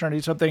planned it, trying to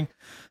do something,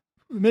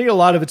 maybe a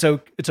lot of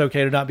it's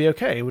okay to not be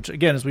okay, which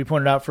again, as we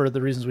pointed out for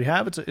the reasons we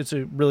have, it's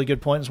a really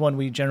good point. It's one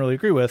we generally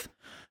agree with,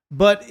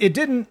 but it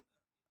didn't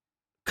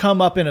come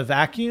up in a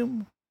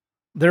vacuum.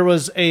 There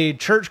was a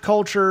church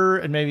culture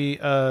and maybe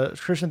a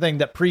Christian thing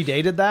that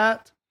predated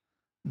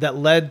that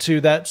led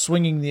to that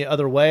swinging the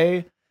other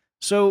way.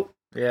 So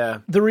yeah,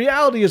 the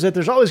reality is that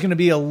there's always going to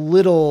be a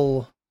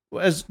little,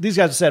 as these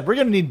guys have said, we're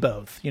going to need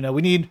both. We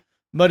need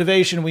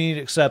motivation, we need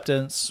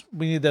acceptance,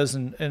 we need those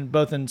in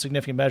both in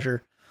significant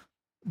measure.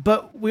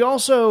 But we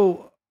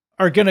also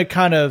are going to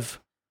kind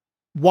of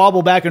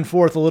wobble back and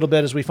forth a little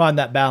bit as we find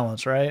that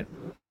balance, right?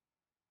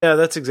 Yeah,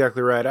 that's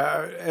exactly right.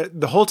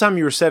 The whole time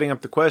you were setting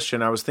up the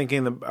question, I was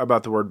thinking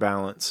about the word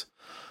balance.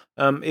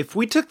 If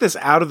we took this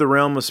out of the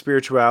realm of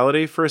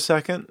spirituality for a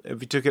second,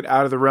 if you took it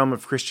out of the realm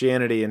of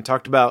Christianity and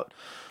talked about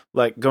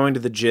like going to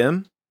the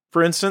gym,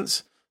 for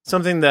instance,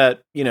 something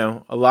that,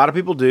 a lot of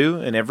people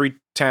do in every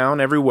town,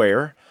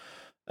 everywhere,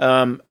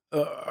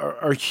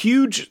 are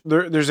huge.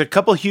 There's a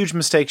couple huge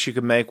mistakes you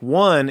could make.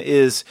 One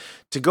is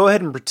to go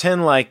ahead and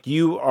pretend like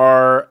you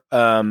are,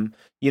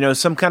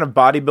 some kind of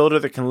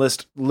bodybuilder that can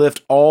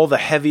lift all the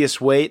heaviest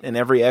weight in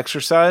every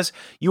exercise.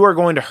 You are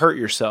going to hurt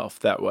yourself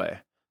that way.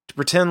 To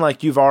pretend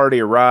like you've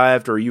already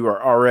arrived or you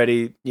are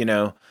already,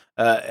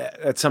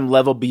 at some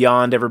level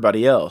beyond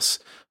everybody else.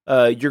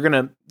 You're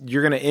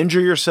gonna injure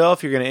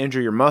yourself. You're gonna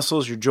injure your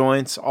muscles, your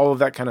joints, all of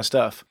that kind of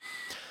stuff.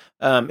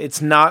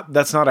 That's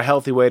not a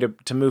healthy way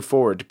to move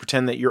forward, to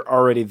pretend that you're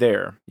already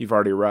there. You've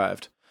already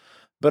arrived.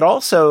 But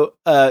also,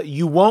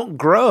 you won't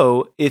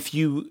grow if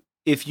you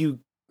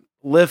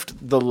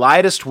lift the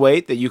lightest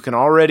weight that you can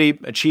already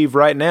achieve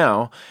right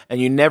now,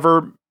 and you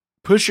never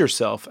push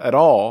yourself at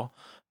all.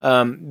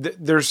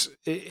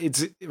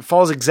 It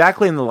falls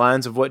exactly in the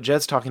lines of what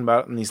Jed's talking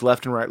about in these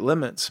left and right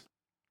limits.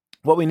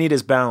 What we need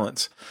is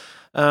balance.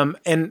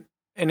 And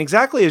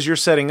exactly as you're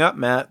setting up,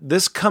 Matt,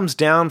 this comes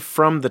down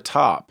from the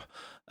top.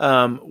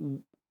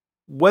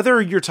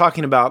 Whether you're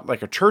talking about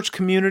like a church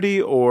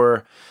community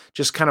or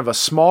just kind of a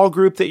small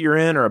group that you're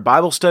in or a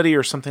Bible study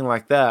or something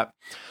like that,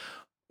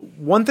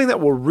 one thing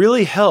that will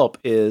really help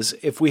is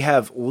if we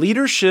have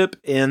leadership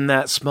in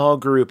that small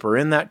group or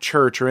in that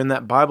church or in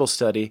that Bible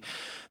study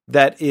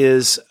that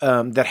is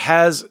that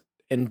has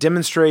and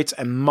demonstrates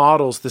and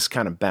models this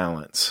kind of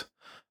balance.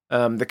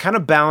 The kind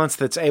of balance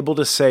that's able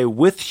to say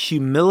with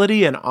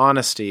humility and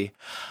honesty,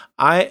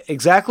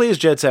 exactly as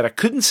Jed said, I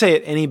couldn't say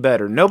it any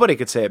better. Nobody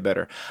could say it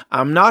better.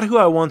 I'm not who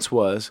I once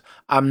was.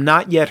 I'm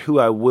not yet who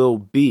I will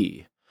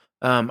be.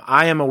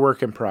 I am a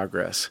work in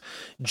progress.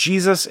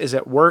 Jesus is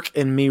at work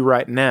in me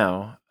right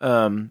now.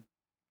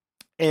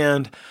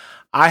 And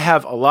I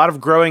have a lot of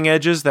growing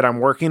edges that I'm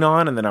working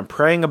on and that I'm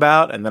praying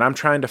about and that I'm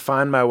trying to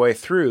find my way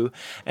through.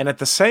 And at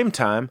the same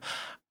time,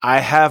 I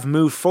have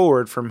moved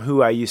forward from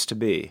who I used to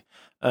be.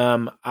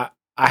 I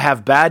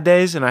have bad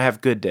days and I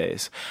have good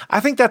days. I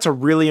think that's a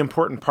really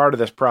important part of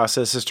this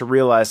process, is to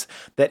realize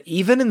that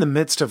even in the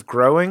midst of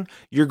growing,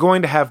 you're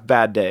going to have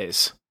bad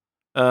days.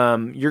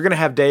 You're going to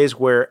have days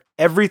where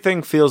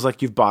everything feels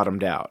like you've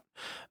bottomed out.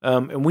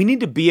 And we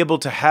need to be able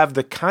to have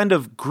the kind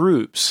of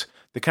groups,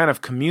 the kind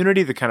of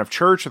community, the kind of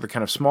church, or the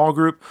kind of small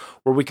group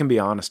where we can be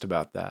honest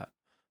about that.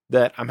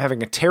 That I'm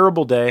having a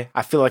terrible day.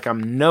 I feel like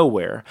I'm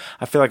nowhere.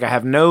 I feel like I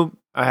have no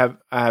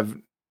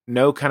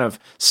kind of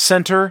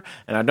center,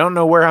 and I don't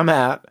know where I'm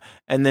at.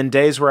 And then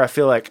days where I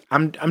feel like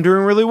I'm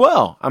doing really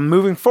well. I'm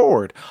moving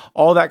forward.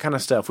 All that kind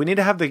of stuff. We need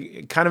to have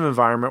the kind of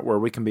environment where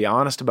we can be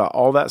honest about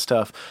all that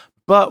stuff,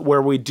 but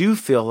where we do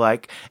feel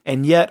like,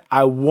 and yet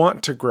I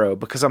want to grow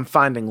because I'm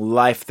finding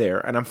life there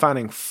and I'm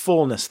finding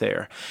fullness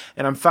there.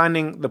 And I'm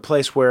finding the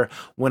place where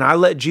when I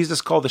let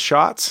Jesus call the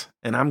shots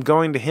and I'm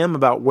going to him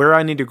about where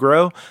I need to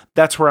grow,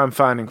 that's where I'm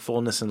finding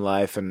fullness in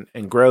life and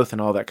growth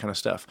and all that kind of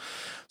stuff.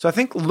 So I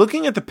think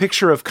looking at the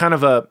picture of kind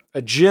of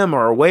a gym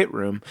or a weight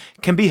room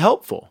can be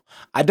helpful.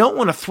 I don't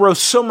want to throw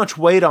so much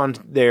weight on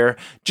there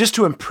just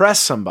to impress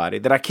somebody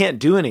that I can't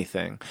do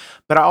anything.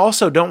 But I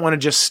also don't want to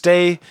just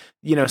stay,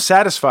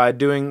 satisfied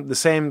doing the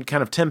same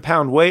kind of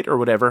 10-pound weight or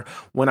whatever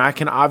when I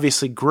can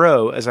obviously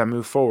grow as I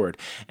move forward.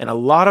 And a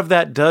lot of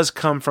that does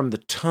come from the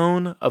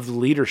tone of the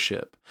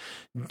leadership.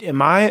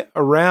 Am I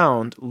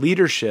around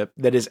leadership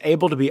that is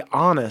able to be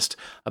honest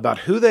about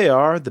who they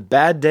are, the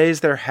bad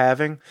days they're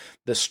having,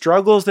 the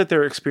struggles that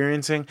they're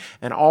experiencing,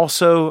 and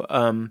also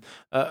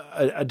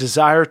a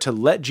desire to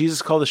let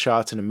Jesus call the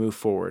shots and to move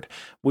forward?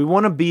 We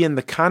want to be in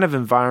the kind of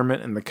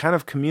environment and the kind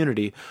of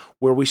community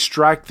where we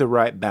strike the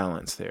right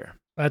balance there.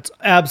 That's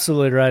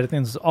absolutely right. I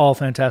think this is all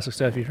fantastic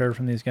stuff you've heard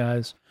from these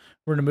guys.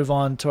 We're going to move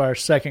on to our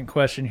second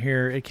question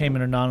here. It came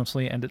in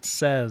anonymously, and it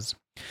says,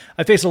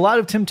 I face a lot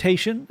of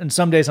temptation, and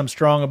some days I'm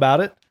strong about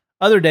it.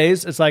 Other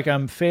days, it's like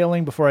I'm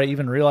failing before I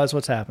even realize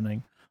what's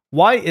happening.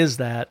 Why is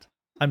that?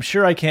 I'm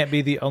sure I can't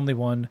be the only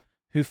one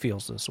who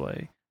feels this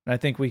way. And I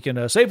think we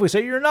can safely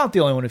say you're not the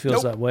only one who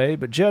feels that way.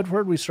 But Jed,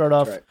 where do we start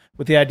off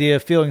with the idea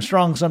of feeling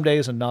strong some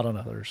days and not on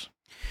others?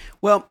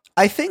 Well,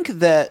 I think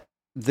that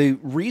the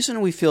reason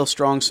we feel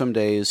strong some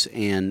days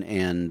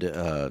and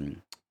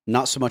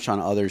not so much on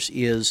others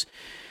is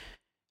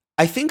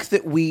I think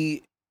that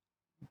we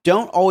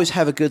don't always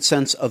have a good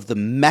sense of the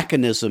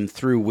mechanism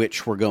through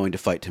which we're going to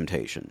fight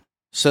temptation.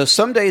 So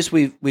some days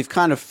we've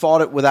kind of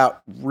fought it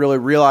without really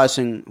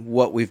realizing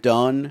what we've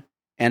done,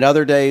 and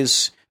other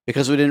days,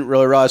 because we didn't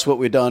really realize what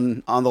we'd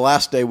done on the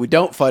last day, we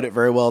don't fight it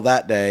very well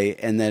that day,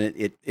 and then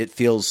it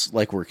feels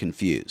like we're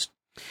confused.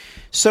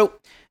 So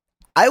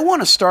I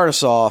want to start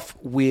us off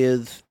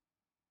with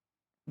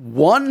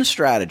one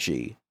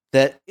strategy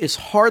that is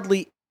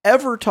hardly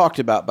ever talked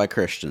about by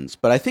Christians,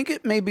 but I think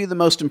it may be the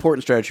most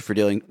important strategy for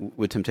dealing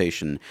with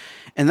temptation,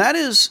 and that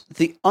is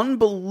the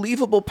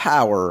unbelievable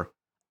power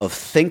of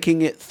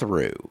thinking it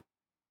through.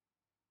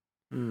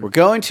 We're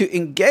going to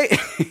engage.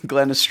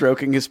 Glenn is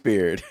stroking his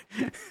beard.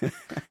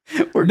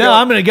 I'm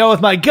going to go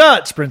with my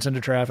gut. Sprints into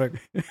traffic.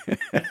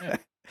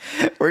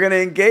 We're going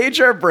to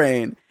engage our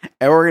brain,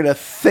 and we're going to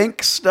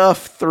think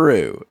stuff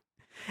through.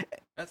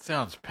 That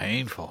sounds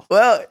painful.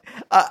 Well,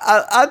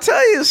 I'll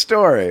tell you a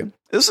story.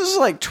 This is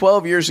like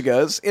 12 years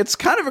ago. It's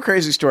kind of a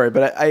crazy story,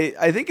 but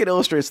I think it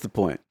illustrates the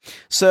point.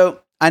 So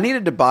I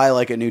needed to buy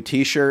like a new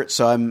T-shirt,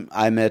 so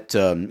I'm at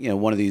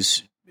one of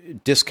these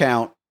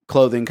discount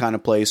clothing kind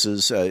of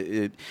places.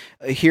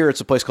 Here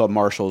it's a place called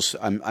Marshall's.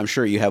 I'm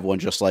sure you have one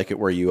just like it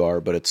where you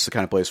are, but it's the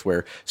kind of place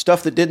where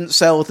stuff that didn't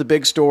sell at the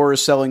big store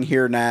is selling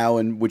here now,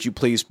 and would you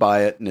please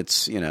buy it? And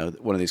it's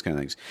one of these kind of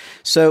things.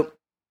 So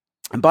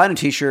I'm buying a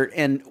T-shirt,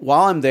 and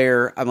while I'm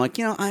there, I'm like,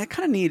 I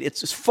kind of need,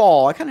 it's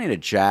fall, I kind of need a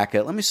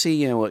jacket. Let me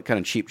see, what kind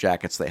of cheap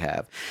jackets they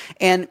have.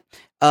 And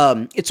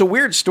it's a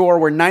weird store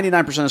where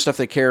 99% of stuff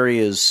they carry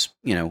is,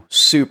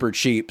 super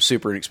cheap,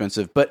 super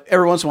inexpensive, but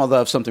every once in a while they'll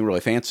have something really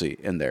fancy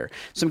in there.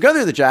 So I'm going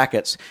through the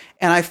jackets,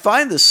 and I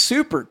find this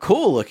super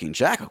cool looking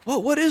jacket. Whoa,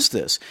 what is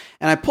this?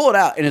 And I pull it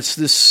out, and it's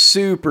this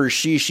super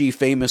shishi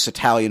famous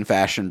Italian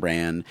fashion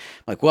brand.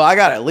 I'm like, well, I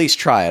got to at least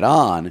try it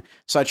on.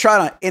 So I try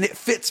it on, and it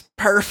fits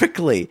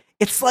perfectly.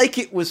 It's like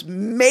it was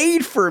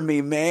made for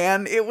me,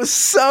 man. It was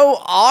so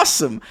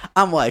awesome.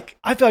 I'm like,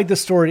 I feel like the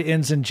story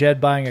ends in Jed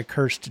buying a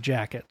cursed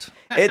jacket.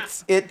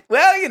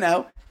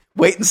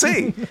 Wait and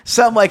see.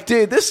 So I'm like,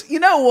 dude, this,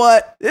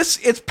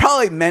 it's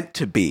probably meant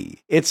to be.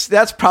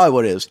 That's probably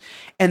what it is.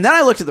 And then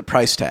I looked at the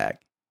price tag,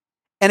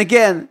 And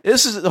again,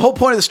 this is the whole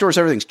point of the store is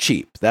everything's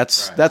cheap.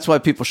 That's why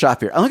people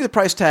shop here. I look at the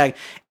price tag,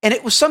 and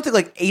it was something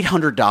like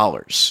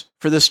 $800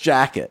 for this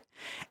jacket.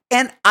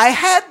 And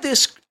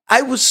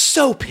I was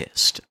so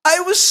pissed.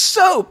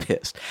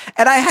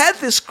 And I had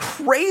this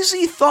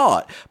crazy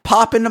thought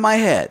pop into my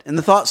head. And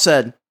the thought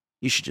said,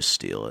 you should just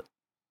steal it.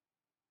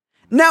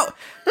 Now,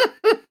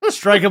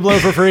 strike a blow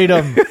for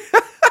freedom.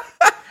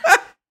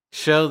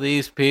 Show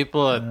these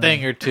people a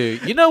thing or two.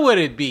 You know what?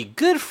 It'd be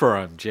good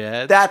for them,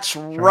 Jed. That's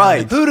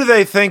right. Who do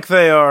they think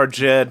they are,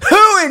 Jed?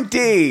 Who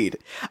indeed?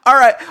 All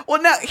right. Well,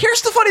 now,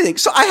 here's the funny thing.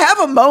 So I have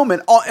a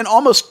moment, an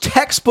almost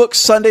textbook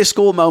Sunday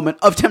school moment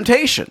of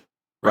temptation,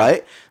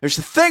 right? There's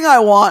the thing I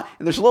want,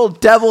 and there's a little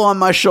devil on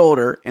my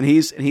shoulder, and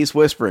he's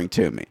whispering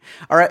to me.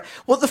 All right.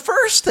 Well, the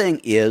first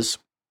thing is,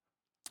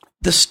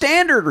 the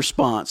standard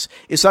response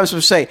is I'm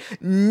supposed to say,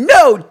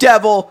 no,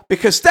 devil,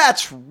 because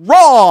that's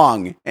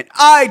wrong, and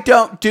I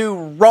don't do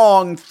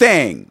wrong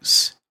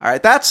things. All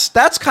right, that's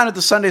kind of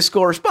the Sunday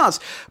school response.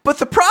 But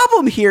the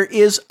problem here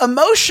is,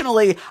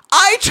 emotionally,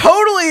 I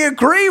totally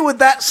agree with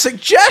that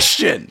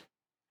suggestion.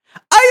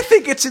 I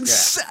think it's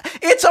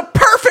It's a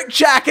perfect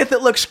jacket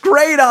that looks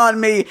great on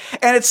me,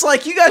 and it's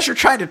like you guys are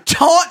trying to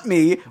taunt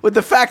me with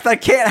the fact that I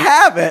can't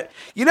have it.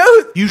 You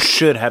know, you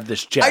should have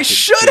this jacket. I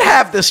should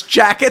have this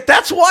jacket.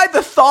 That's why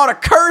the thought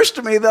occurs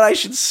to me that I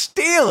should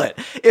steal it.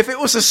 If it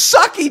was a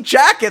sucky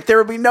jacket, there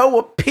would be no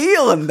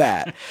appeal in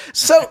that.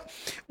 So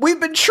we've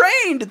been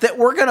trained that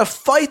we're going to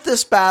fight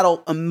this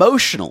battle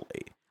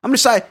emotionally. I'm going to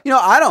say,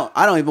 I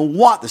don't even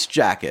want this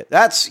jacket.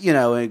 That's,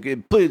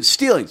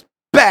 stealing's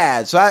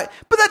bad.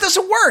 But that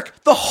doesn't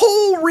work. The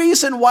whole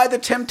reason why the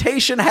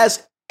temptation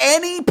has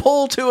any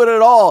pull to it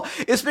at all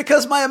is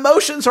because my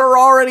emotions are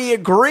already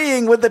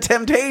agreeing with the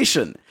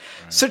temptation.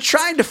 Right. So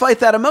trying to fight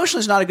that emotion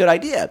is not a good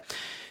idea.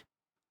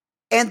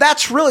 And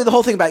that's really the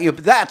whole thing about you.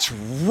 That's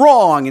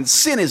wrong and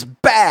sin is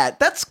bad.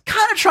 That's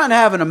kind of trying to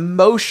have an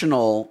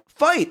emotional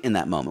fight in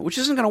that moment, which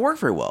isn't going to work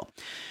very well.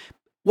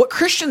 What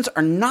Christians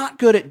are not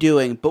good at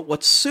doing, but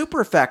what's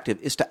super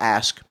effective, is to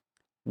ask,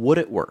 would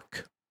it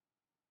work?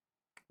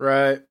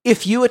 Right.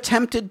 If you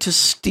attempted to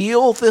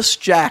steal this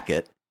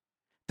jacket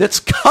that's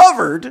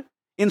covered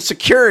in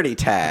security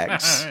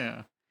tags,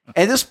 yeah.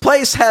 And this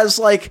place has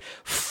like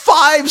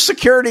 5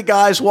 security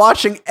guys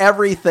watching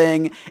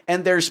everything,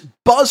 and there's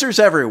buzzers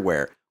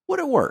everywhere, would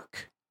it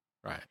work?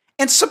 Right.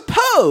 And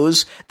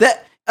suppose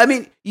that,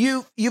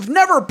 you've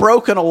never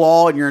broken a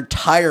law in your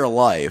entire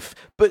life,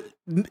 but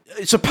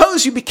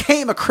suppose you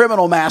became a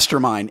criminal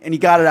mastermind and you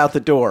got it out the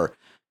door.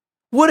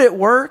 Would it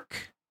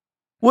work?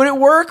 Would it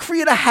work for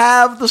you to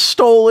have the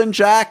stolen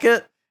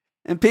jacket?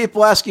 And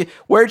people ask you,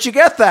 where'd you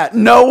get that?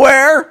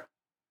 Nowhere.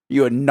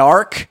 You a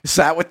narc? Is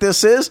that what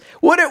this is?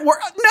 Would it work?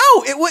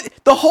 No, it would.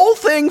 The whole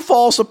thing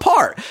falls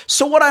apart.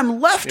 So what I'm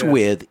left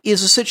with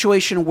is a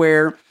situation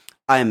where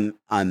I'm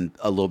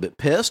a little bit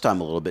pissed. I'm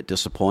a little bit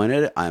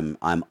disappointed. I'm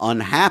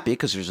unhappy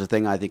because there's a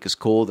thing I think is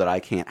cool that I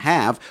can't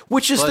have,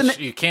 which is Plus,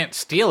 you can't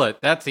steal it.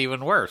 That's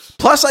even worse.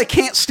 Plus, I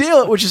can't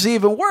steal it, which is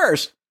even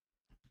worse.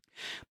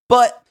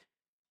 But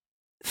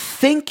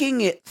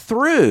thinking it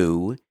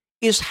through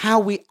is how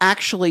we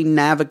actually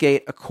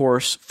navigate a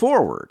course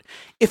forward.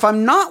 If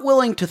I'm not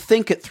willing to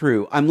think it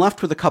through, I'm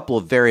left with a couple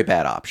of very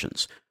bad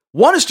options.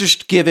 One is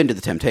just give in to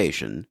the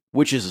temptation,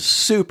 which is a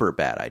super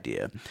bad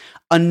idea.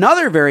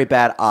 Another very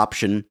bad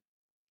option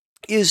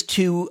is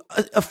to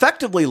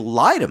effectively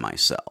lie to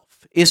myself,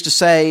 is to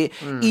say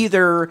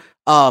either,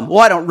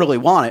 I don't really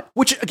want it,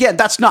 which, again,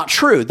 that's not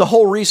true. The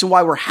whole reason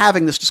why we're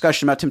having this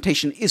discussion about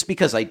temptation is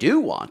because I do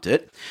want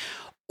it.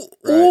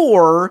 Right.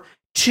 Or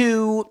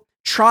to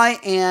try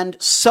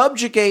and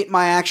subjugate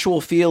my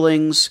actual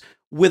feelings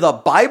with a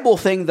Bible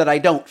thing that I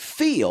don't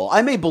feel.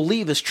 I may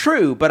believe is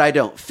true, but I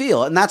don't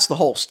feel. And that's the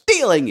whole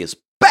stealing is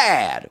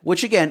bad,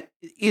 which again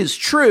is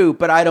true,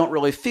 but I don't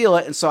really feel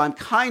it. And so I'm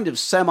kind of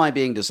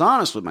being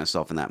dishonest with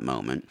myself in that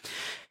moment.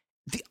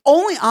 The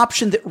only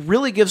option that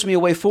really gives me a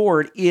way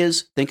forward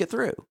is think it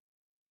through.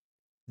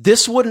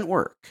 This wouldn't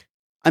work.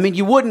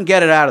 You wouldn't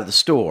get it out of the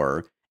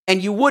store,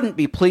 and you wouldn't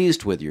be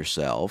pleased with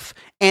yourself,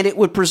 and it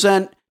would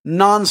present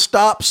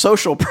nonstop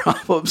social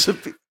problems.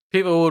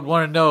 People would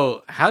want to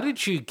know, how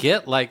did you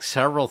get like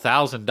several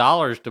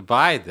 $1,000s to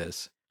buy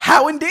this?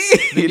 How indeed?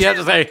 You have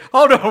to say,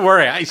 oh, don't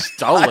worry, I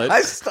stole it.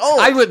 I stole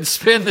it. I wouldn't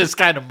spend this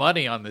kind of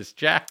money on this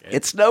jacket.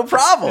 It's no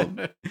problem,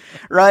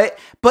 right?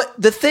 But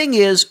the thing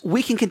is,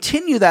 we can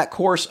continue that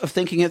course of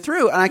thinking it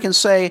through, and I can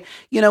say,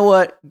 you know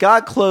what?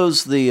 God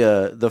clothes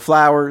the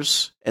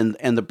flowers and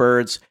the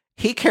birds.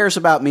 He cares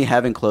about me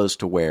having clothes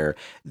to wear.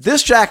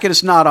 This jacket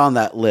is not on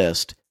that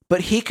list, but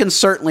he can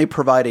certainly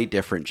provide a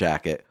different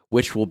jacket,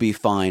 which will be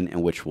fine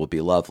and which will be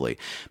lovely.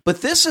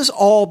 But this is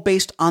all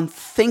based on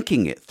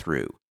thinking it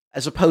through,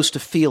 as opposed to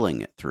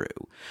feeling it through.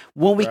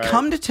 When we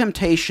come to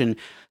temptation,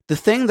 the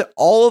thing that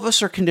all of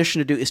us are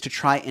conditioned to do is to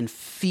try and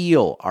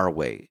feel our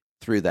way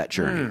through that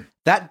journey.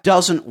 That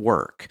doesn't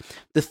work.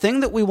 The thing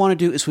that we want to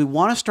do is we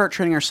want to start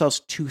training ourselves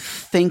to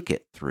think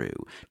it through,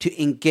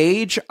 to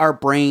engage our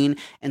brain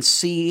and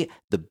see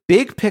the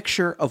big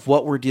picture of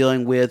what we're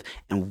dealing with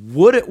and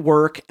would it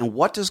work and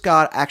what does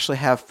God actually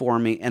have for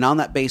me? And on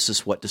that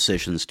basis, what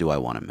decisions do I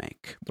want to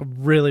make? A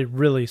really,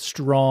 really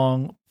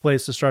strong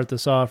place to start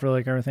this off, really,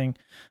 like everything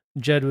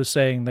Jed was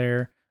saying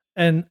there.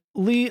 And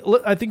Lee,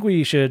 I think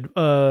we should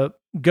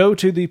go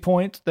to the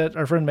point that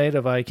our friend made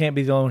of I can't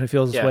be the only one who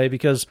feels this way,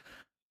 because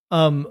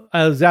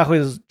exactly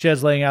as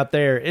Jed's laying out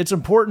there, it's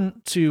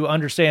important to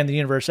understand the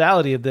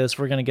universality of this if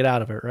we're going to get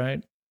out of it,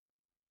 right?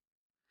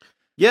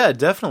 Yeah,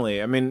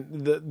 definitely. I mean,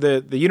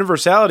 the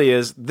universality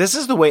is this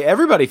is the way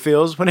everybody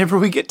feels whenever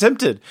we get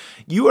tempted.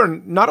 You are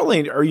not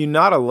only are you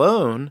not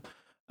alone.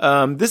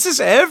 This is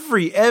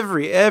everybody.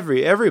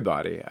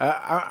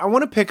 I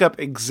want to pick up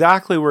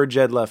exactly where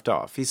Jed left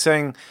off. He's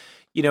saying,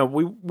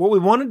 what we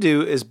want to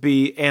do is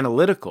be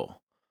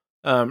analytical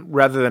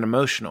rather than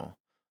emotional.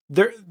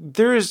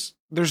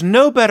 There's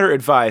no better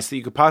advice that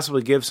you could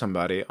possibly give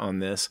somebody on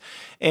this.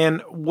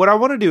 And what I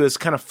want to do is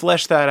kind of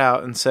flesh that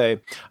out and say,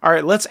 all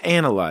right, let's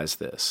analyze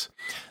this.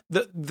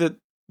 The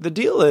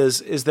deal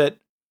is that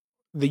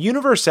the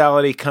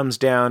universality comes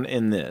down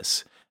in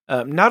this.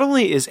 Not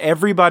only is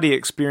everybody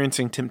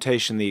experiencing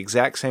temptation the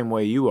exact same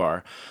way you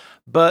are,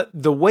 but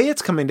the way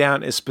it's coming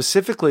down is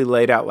specifically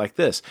laid out like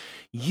this.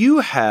 You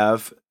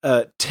have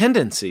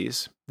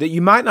tendencies that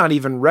you might not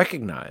even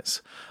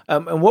recognize.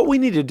 And what we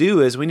need to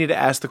do is we need to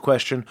ask the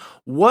question,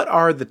 what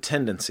are the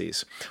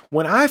tendencies?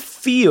 When I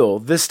feel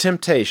this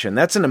temptation,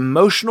 that's an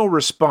emotional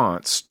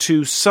response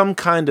to some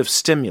kind of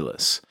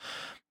stimulus.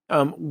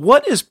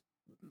 What is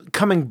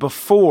coming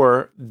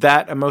before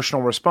that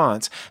emotional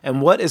response,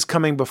 and what is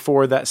coming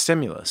before that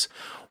stimulus?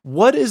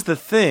 What is the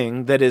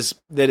thing that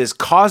is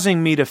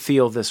causing me to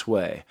feel this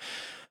way?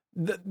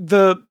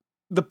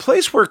 The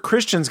place where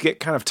Christians get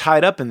kind of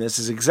tied up in this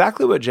is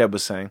exactly what Jeb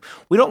was saying.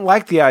 We don't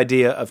like the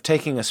idea of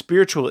taking a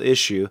spiritual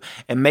issue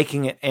and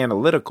making it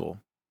analytical,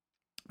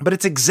 but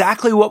it's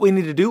exactly what we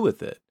need to do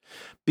with it,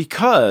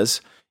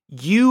 because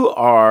you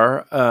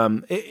are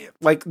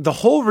like the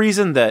whole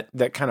reason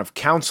that kind of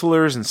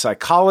counselors and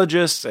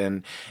psychologists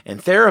and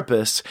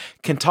therapists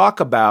can talk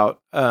about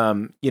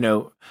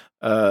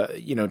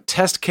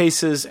test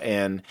cases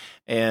and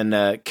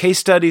case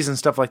studies and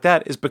stuff like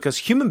that is because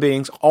human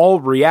beings all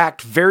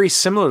react very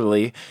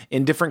similarly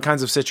in different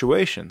kinds of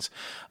situations.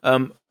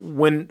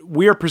 When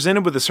we are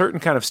presented with a certain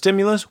kind of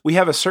stimulus, we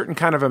have a certain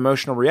kind of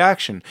emotional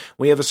reaction.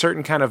 We have a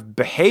certain kind of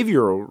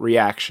behavioral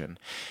reaction.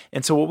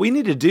 And so what we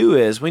need to do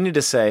is we need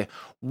to say,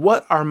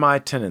 what are my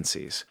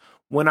tendencies?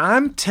 When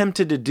I'm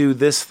tempted to do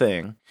this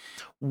thing,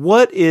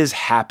 what is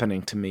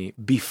happening to me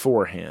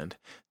beforehand?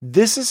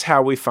 This is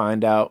how we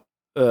find out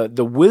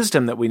the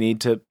wisdom that we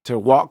need to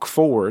walk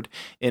forward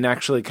in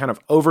actually kind of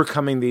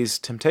overcoming these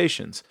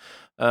temptations.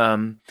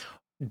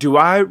 Do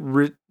I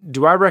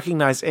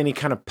recognize any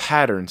kind of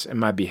patterns in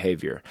my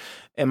behavior?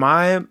 Am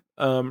I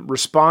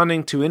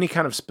responding to any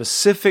kind of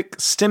specific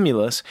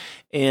stimulus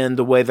in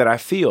the way that I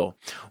feel?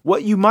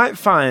 What you might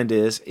find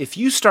is if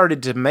you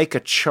started to make a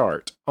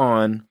chart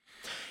on,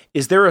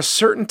 is there a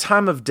certain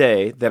time of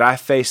day that I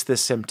face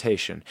this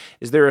temptation?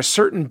 Is there a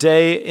certain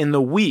day in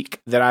the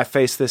week that I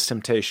face this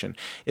temptation?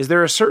 Is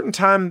there a certain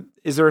thing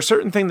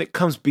that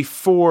comes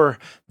before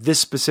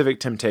this specific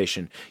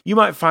temptation? You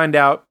might find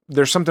out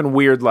there's something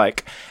weird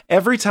like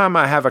every time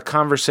I have a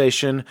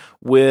conversation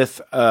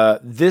with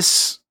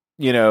this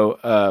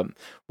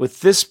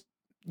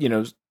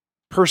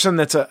person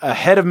that's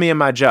ahead of me in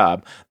my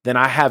job, then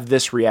I have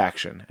this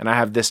reaction and I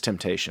have this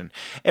temptation.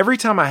 Every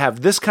time I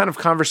have this kind of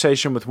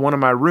conversation with one of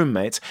my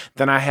roommates,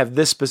 then I have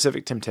this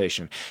specific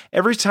temptation.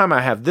 Every time I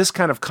have this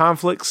kind of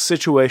conflict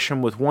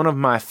situation with one of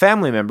my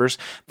family members,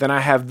 then I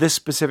have this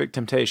specific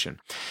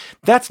temptation.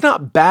 That's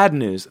not bad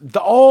news.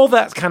 All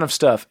that kind of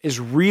stuff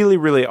is really,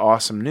 really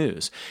awesome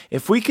news.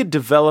 If we could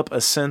develop a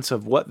sense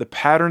of what the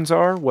patterns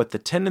are, what the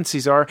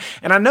tendencies are,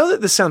 and I know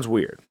that this sounds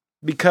weird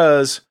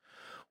because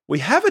we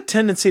have a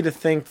tendency to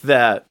think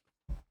that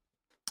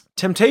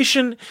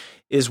temptation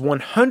is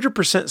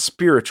 100%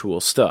 spiritual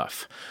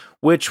stuff,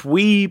 which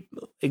we,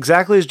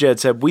 exactly as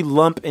Jed said, we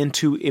lump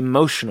into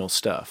emotional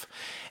stuff.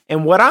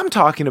 And what I'm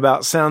talking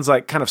about sounds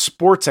like kind of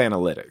sports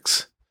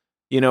analytics.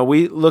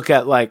 We look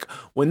at like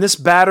when this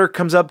batter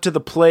comes up to the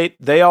plate,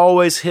 they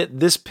always hit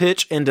this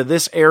pitch into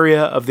this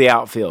area of the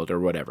outfield or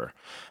whatever.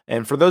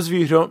 And for those of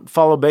you who don't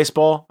follow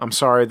baseball, I'm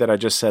sorry that I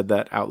just said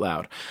that out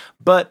loud.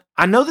 But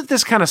I know that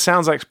this kind of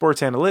sounds like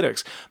sports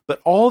analytics,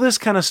 but all this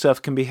kind of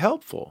stuff can be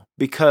helpful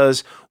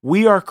because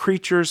we are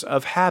creatures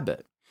of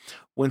habit.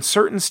 When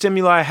certain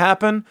stimuli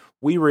happen,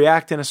 we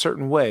react in a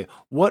certain way.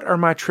 What are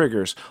my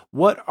triggers?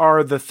 What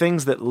are the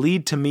things that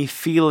lead to me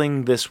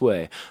feeling this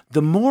way?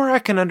 The more I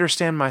can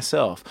understand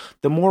myself,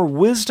 the more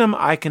wisdom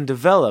I can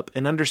develop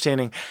in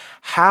understanding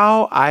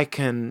how I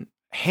can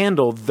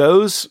handle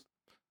those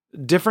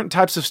different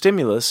types of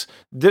stimulus,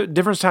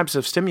 different types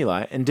of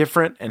stimuli in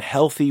different and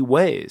healthy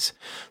ways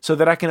so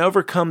that I can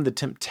overcome the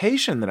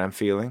temptation that I'm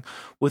feeling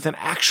with an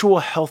actual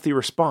healthy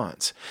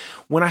response.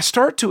 When I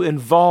start to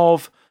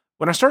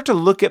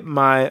look at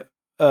my,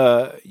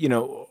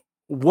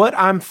 what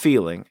I'm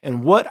feeling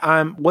and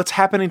what's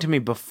happening to me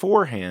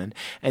beforehand,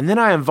 and then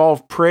I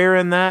involve prayer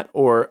in that,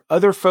 or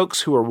other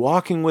folks who are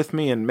walking with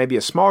me in maybe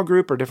a small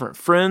group or different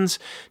friends,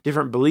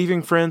 different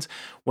believing friends,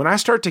 when I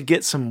start to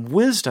get some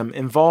wisdom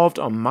involved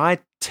on my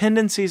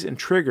tendencies and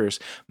triggers,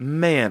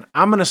 man,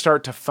 I'm going to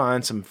start to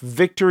find some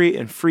victory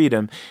and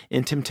freedom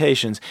in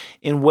temptations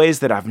in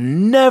ways that I've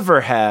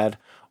never had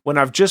when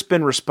I've just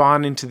been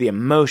responding to the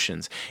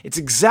emotions. It's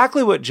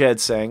exactly what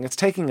Jed's saying. It's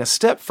taking a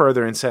step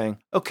further and saying,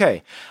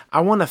 okay,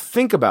 I want to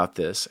think about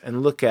this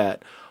and look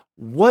at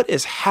what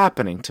is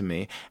happening to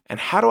me and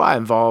how do I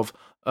involve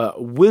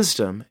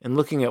wisdom in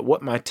looking at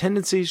what my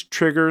tendencies,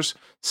 triggers,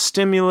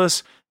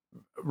 stimulus,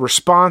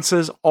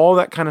 responses, all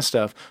that kind of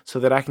stuff, so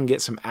that I can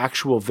get some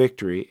actual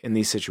victory in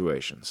these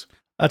situations.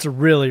 That's a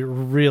really,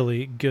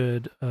 really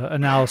good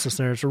analysis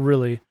there. It's a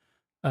really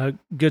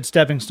good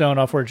stepping stone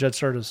off where Jed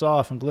started us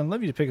off. And Glenn,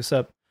 let me pick us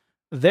up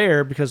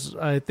there, because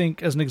I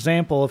think as an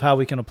example of how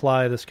we can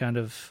apply this kind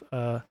of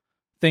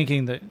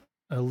thinking that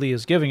Lee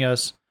is giving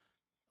us,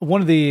 one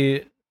of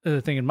the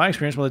thing in my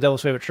experience, one of the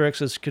devil's favorite tricks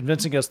is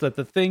convincing us that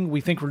the thing we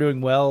think we're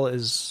doing well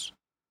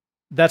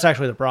that's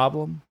actually the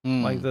problem.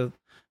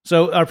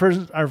 So our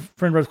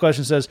friend Rose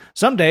question says,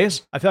 some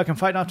days I feel like I'm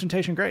fighting off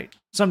temptation great.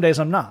 Some days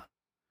I'm not.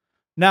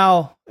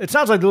 Now, it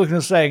sounds like they're looking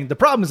at saying, the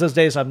problem is those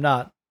days I'm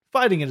not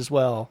fighting it as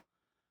well.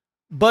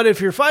 But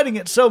if you're fighting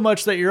it so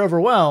much that you're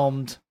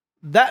overwhelmed,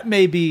 that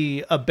may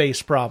be a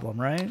base problem,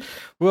 right?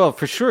 Well,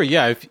 for sure,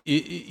 yeah. If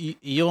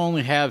you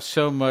only have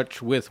so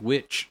much with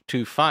which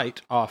to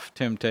fight off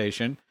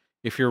temptation.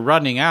 If you're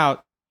running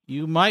out,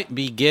 you might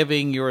be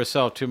giving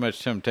yourself too much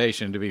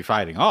temptation to be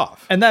fighting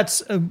off. And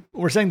that's,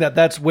 we're saying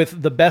that's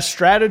with the best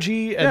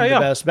strategy and the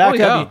best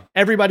backup.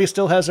 Everybody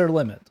still has their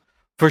limit.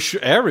 For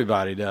sure,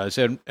 everybody does,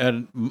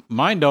 and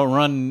mine don't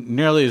run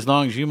nearly as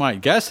long as you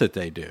might guess that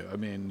they do. I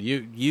mean,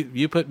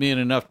 you put me in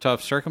enough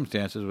tough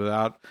circumstances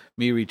without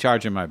me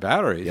recharging my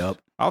batteries,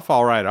 I'll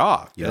fall right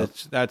off.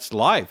 That's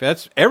life.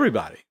 That's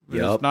everybody.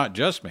 It's not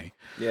just me.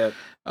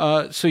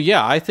 So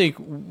yeah, I think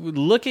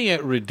looking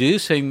at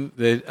reducing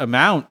the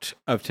amount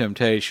of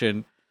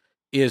temptation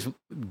is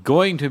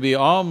going to be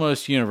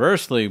almost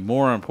universally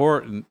more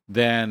important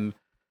than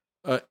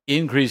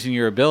increasing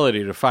your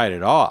ability to fight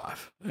it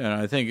off. And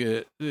I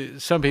think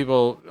some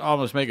people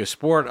almost make a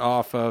sport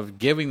off of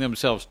giving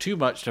themselves too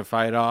much to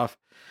fight off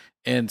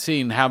and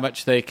seeing how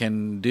much they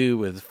can do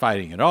with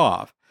fighting it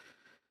off.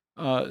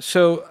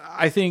 So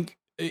I think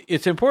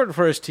it's important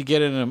for us to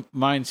get in a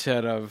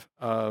mindset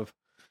of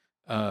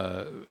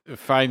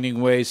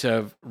finding ways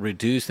of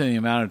reducing the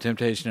amount of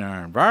temptation in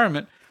our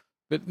environment.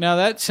 But now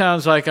that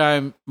sounds like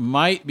I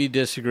might be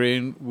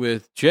disagreeing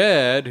with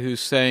Jed, who's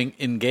saying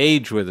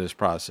engage with this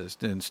process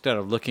instead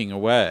of looking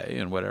away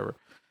and whatever.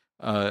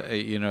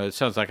 It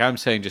sounds like I'm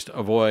saying just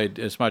avoid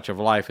as much of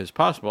life as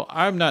possible.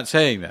 I'm not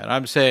saying that.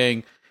 I'm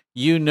saying,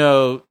 you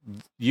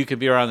could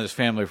be around this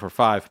family for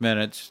 5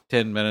 minutes,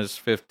 10 minutes,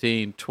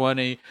 15,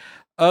 20.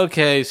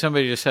 Okay,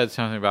 somebody just said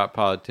something about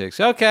politics.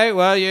 Okay,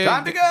 well,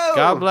 time to go.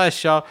 God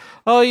bless y'all.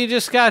 Oh, you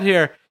just got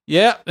here.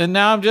 Yep, and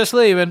now I'm just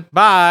leaving.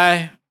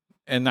 Bye.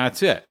 And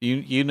that's it.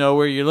 You know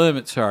where your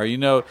limits are.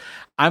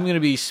 I'm going to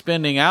be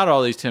spending out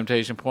all these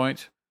temptation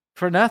points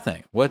for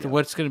nothing.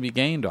 What's going to be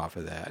gained off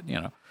of that?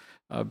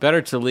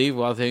 Better to leave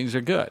while things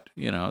are good.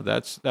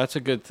 That's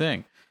a good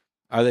thing.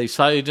 Are they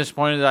slightly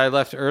disappointed that I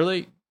left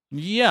early?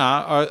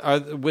 Yeah.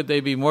 Would they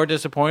be more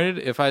disappointed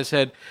if I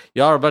said,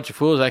 y'all are a bunch of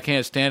fools, I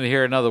can't stand to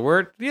hear another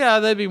word? Yeah,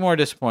 they'd be more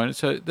disappointed.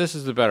 So this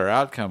is the better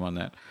outcome on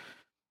that.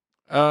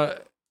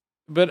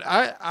 But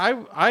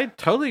I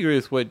totally agree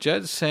with what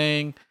Jed's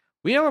saying.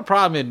 We have a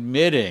problem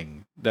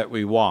admitting that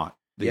we want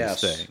these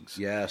things.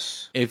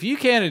 Yes. If you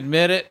can't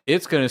admit it,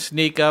 it's going to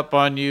sneak up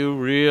on you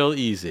real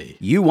easy.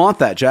 You want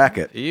that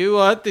jacket. You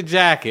want the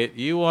jacket.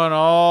 You want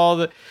all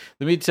the...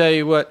 Let me tell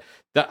you what...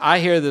 I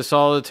hear this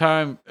all the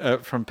time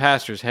from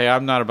pastors. Hey,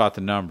 I'm not about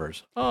the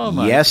numbers. Oh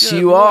my! Yes,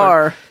 you Lord.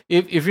 are.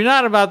 If you're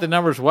not about the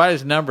numbers, why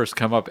does numbers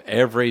come up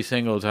every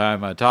single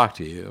time I talk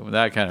to you?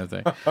 That kind of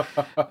thing.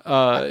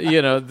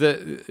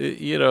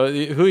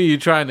 Who are you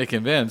trying to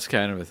convince?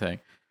 Kind of a thing.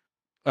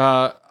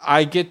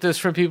 I get this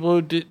from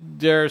people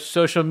they're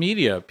social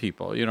media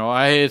people.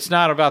 It's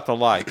not about the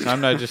likes.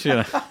 I'm not just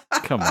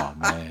come on,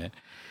 man.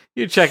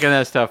 You're checking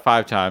that stuff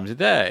 5 times a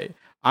day.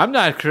 I'm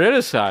not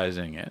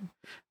criticizing it.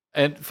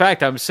 In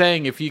fact, I'm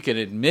saying if you can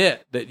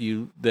admit that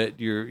you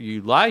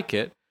like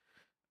it,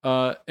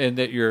 and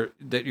that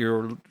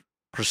you're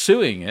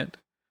pursuing it,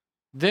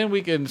 then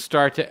we can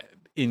start to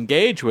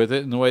engage with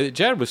it in the way that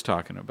Jed was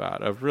talking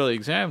about, of really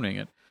examining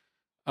it.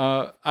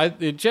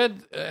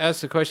 Jed asked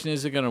the question,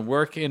 is it going to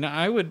work? And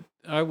I would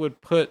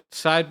put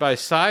side by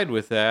side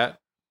with that,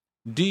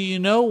 do you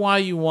know why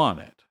you want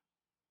it?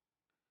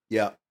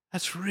 Yeah.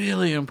 That's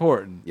really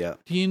important. Yeah.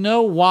 Do you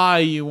know why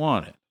you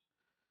want it?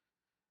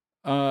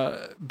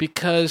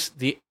 because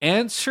the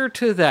answer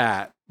to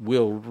that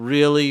will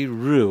really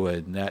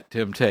ruin that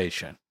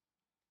temptation.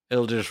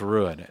 It'll just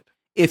ruin it.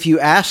 If you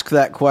ask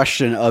that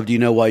question of, do you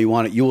know why you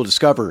want it, you will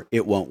discover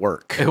it won't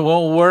work. It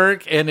won't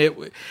work, and it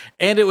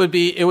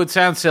would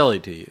sound silly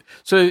to you.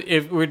 So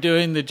if we're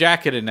doing the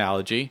jacket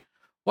analogy,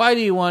 why do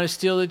you want to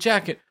steal the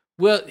jacket?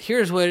 Well,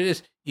 here's what it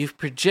is. You've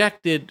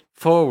projected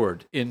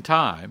forward in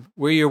time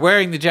where you're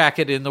wearing the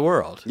jacket in the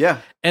world. Yeah.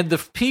 And the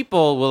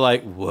people will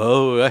like,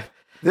 whoa.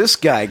 This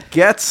guy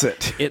gets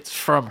it. It's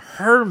from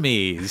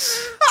Hermes.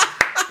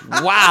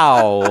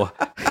 Wow.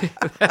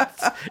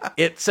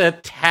 It's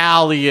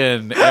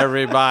Italian,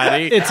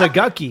 everybody. It's a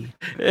gucky.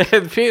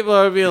 And people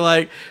are being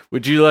like,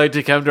 would you like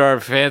to come to our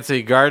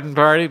fancy garden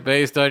party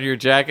based on your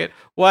jacket?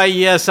 Why,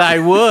 yes, I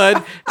would.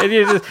 And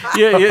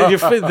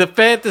the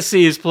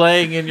fantasy is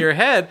playing in your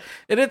head.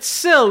 And it's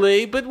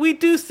silly, but we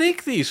do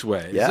think these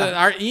ways. Yeah.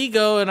 Our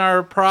ego and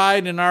our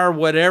pride and our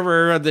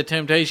whatever the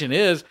temptation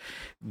is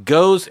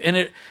goes in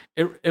it.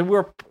 And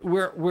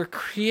we're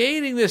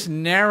creating this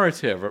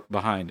narrative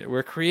behind it.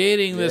 We're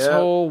creating this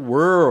whole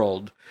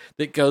world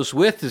that goes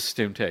with this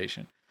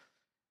temptation.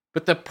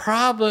 But the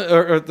problem,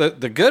 or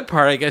the good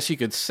part, I guess you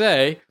could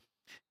say,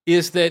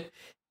 is that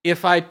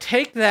if I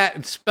take that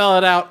and spell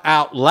it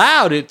out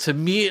loud, it's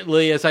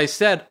immediately, as I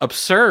said,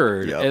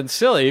 absurd and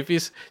silly. If you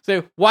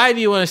say, why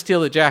do you want to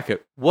steal the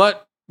jacket?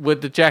 What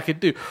would the jacket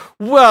do?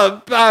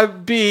 Well,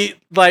 I'd be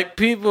like,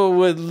 people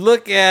would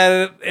look at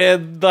it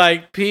and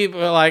like people,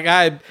 like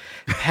I'd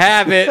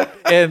have it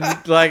and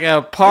like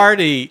a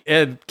party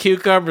and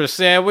cucumber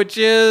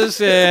sandwiches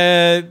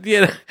and,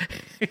 you know,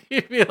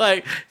 you'd be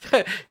like,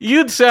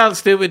 you'd sound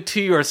stupid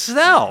to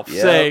yourself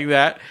saying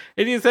that.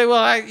 And you say,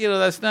 well,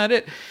 that's not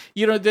it.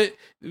 You know,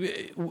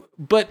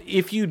 but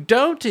if you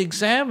don't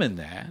examine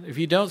that, if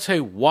you don't say,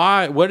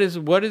 why, what is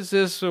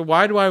this? Or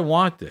why do I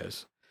want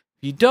this?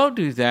 If you don't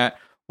do that,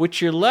 what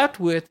you're left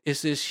with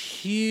is this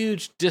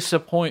huge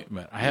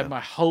disappointment. I had my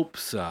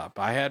hopes up.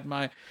 I had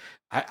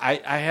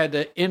I had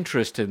an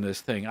interest in this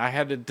thing. I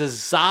had a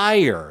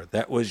desire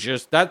that was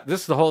just that.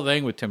 This is the whole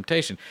thing with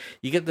temptation.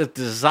 You get the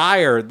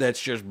desire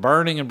that's just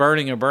burning and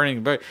burning and burning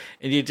and burning,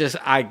 and you just,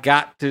 I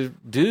got to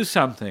do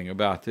something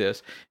about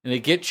this, and it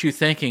gets you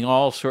thinking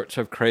all sorts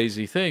of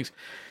crazy things.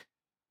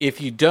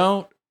 If you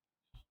don't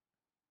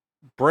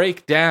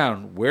break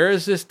down, where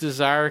is this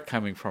desire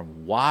coming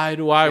from? Why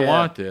do I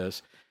want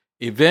this?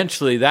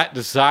 Eventually, that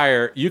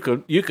desire, you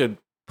could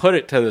put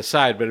it to the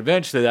side, but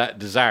eventually that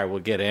desire will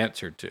get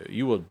answered to.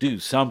 You will do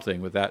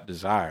something with that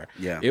desire.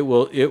 Yeah. It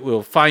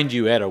will find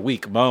you at a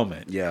weak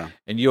moment. Yeah.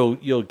 And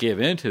you'll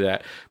give into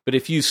that. But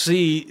if you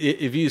see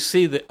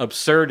the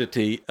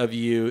absurdity of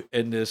you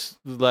in this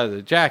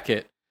leather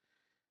jacket,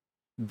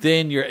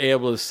 then you're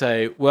able to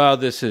say, well,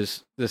 this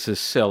is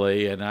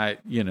silly, and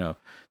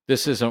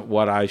this isn't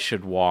what I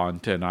should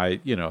want, and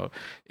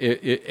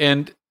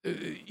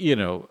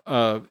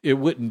it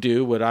wouldn't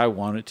do what I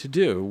want it to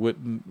do.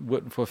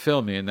 Wouldn't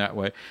fulfill me in that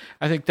way.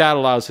 I think that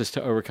allows us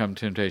to overcome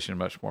temptation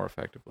much more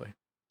effectively.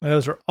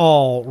 Those are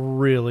all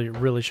really,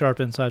 really sharp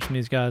insights from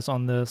these guys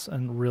on this,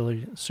 and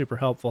really super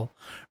helpful.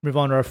 Move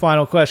on to our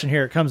final question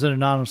here. It comes in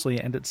anonymously,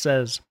 and it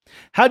says,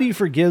 how do you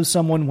forgive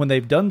someone when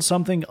they've done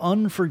something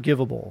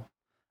unforgivable?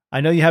 I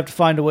know you have to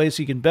find a way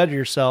so you can better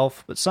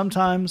yourself, but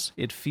sometimes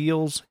it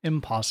feels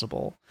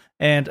impossible.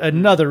 And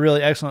another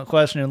really excellent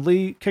question. And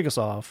Lee, kick us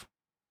off.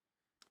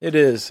 It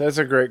is. That's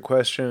a great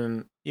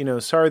question.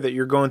 Sorry that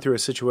you're going through a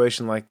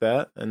situation like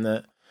that and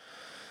that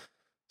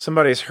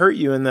somebody's hurt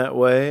you in that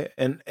way.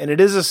 And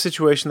it is a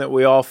situation that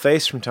we all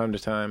face from time to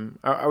time.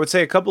 I would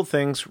say a couple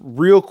things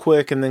real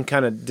quick and then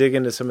kind of dig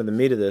into some of the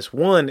meat of this.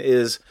 One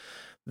is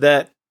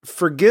that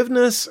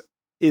forgiveness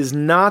is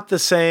not the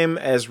same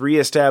as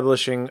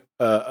reestablishing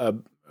a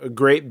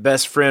great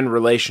best friend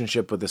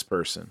relationship with this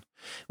person.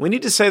 We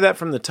need to say that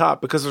from the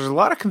top because there's a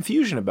lot of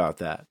confusion about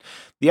that.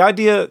 The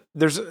idea,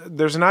 there's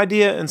an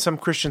idea in some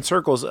Christian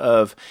circles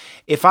of,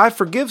 if I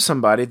forgive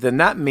somebody, then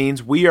that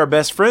means we are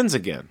best friends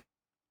again.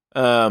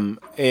 We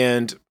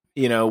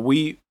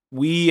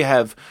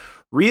have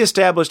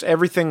reestablished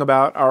everything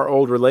about our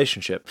old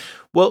relationship.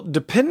 Well,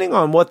 depending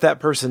on what that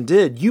person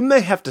did, you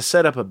may have to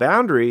set up a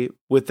boundary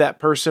with that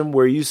person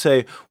where you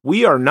say,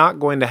 we are not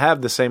going to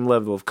have the same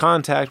level of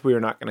contact. We are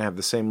not going to have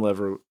the same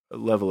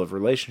level of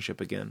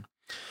relationship again.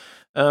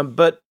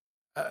 But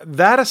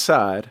that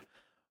aside,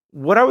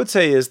 what I would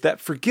say is that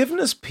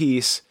forgiveness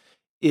piece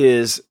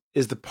is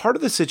the part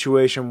of the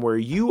situation where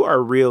you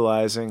are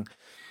realizing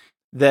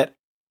that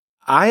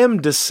I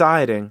am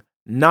deciding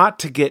not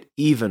to get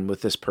even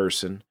with this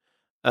person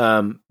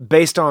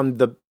based on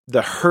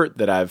the hurt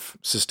that I've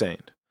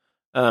sustained.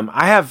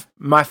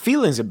 My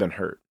feelings have been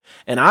hurt,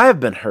 and I have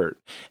been hurt.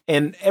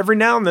 And every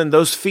now and then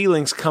those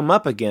feelings come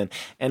up again.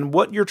 And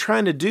what you're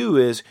trying to do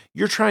is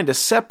you're trying to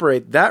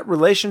separate that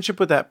relationship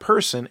with that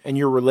person and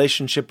your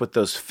relationship with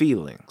those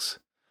feelings.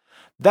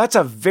 That's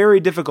a very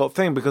difficult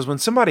thing because when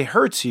somebody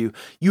hurts you,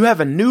 you have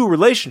a new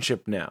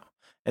relationship now.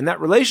 And that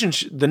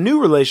relationship, the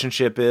new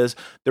relationship is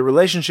the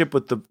relationship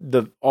with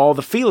all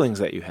the feelings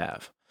that you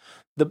have.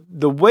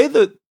 the way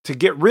to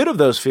get rid of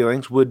those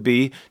feelings would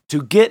be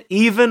to get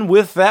even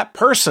with that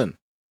person.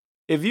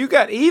 If you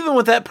got even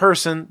with that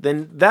person,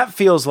 then that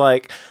feels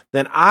like,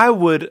 then I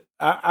would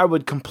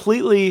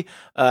completely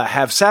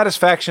have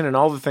satisfaction in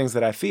all the things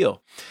that I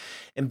feel.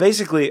 And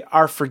basically,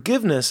 our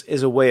forgiveness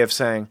is a way of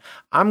saying,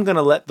 I'm going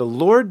to let the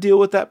Lord deal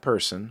with that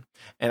person,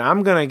 and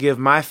I'm going to give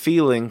my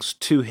feelings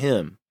to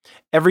him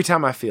every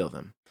time I feel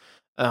them.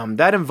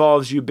 That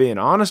involves you being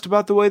honest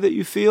about the way that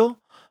you feel,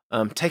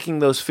 taking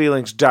those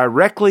feelings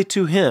directly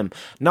to him,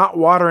 not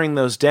watering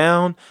those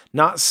down,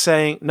 not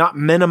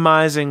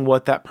minimizing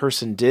what that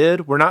person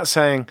did. We're not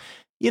saying,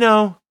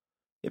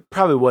 it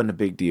probably wasn't a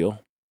big deal.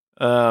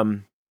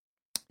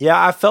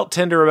 Yeah, I felt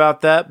tender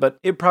about that, but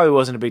it probably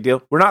wasn't a big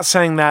deal. We're not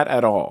saying that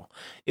at all.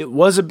 It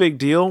was a big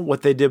deal.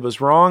 What they did was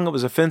wrong. It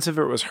was offensive.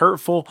 It was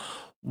hurtful.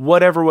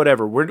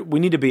 Whatever. We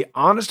need to be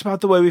honest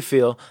about the way we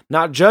feel,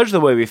 not judge the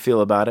way we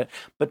feel about it,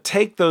 but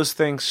take those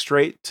things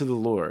straight to the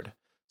Lord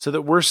so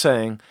that we're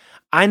saying,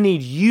 I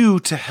need you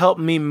to help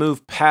me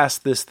move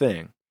past this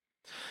thing.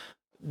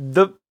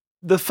 The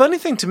funny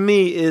thing to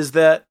me is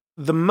that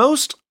the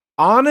most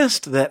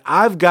honest that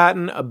I've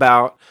gotten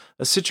about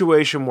a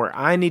situation where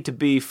I need to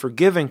be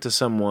forgiving to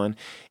someone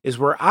is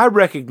where I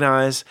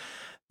recognize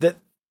that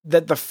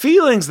the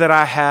feelings that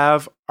I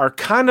have are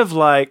kind of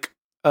like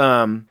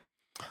a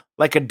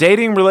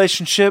dating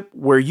relationship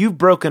where you've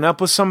broken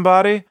up with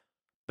somebody,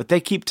 but they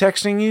keep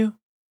texting you.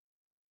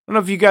 I don't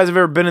know if you guys have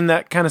ever been in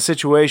that kind of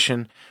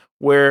situation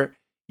where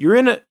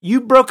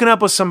you've broken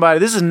up with somebody.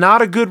 This is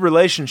not a good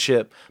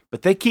relationship,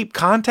 but they keep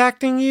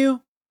contacting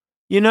you,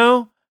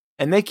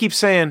 and they keep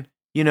saying,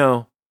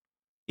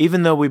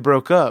 even though we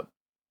broke up,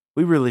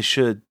 we really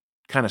should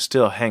kind of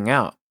still hang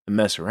out and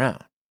mess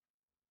around.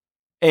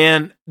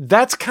 And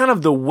that's kind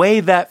of the way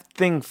that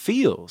thing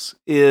feels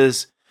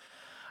is,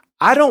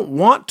 I don't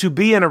want to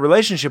be in a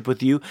relationship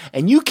with you,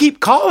 and you keep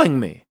calling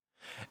me.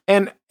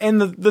 And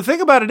the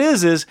thing about it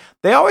is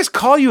they always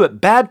call you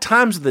at bad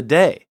times of the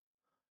day.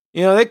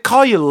 They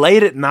call you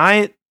late at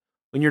night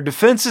when your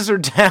defenses are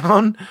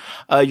down,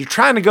 you're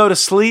trying to go to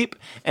sleep,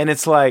 and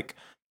it's like,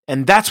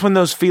 and that's when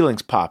those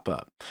feelings pop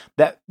up.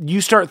 That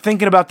you start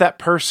thinking about that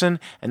person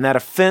and that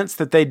offense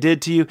that they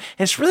did to you.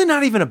 And it's really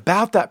not even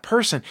about that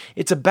person.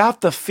 It's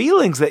about the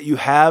feelings that you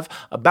have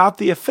about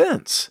the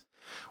offense.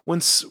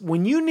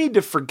 When you need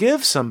to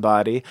forgive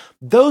somebody,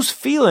 those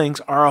feelings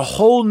are a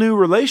whole new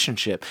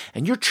relationship.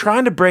 And you're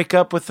trying to break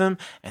up with them,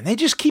 and they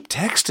just keep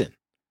texting.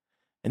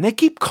 And they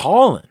keep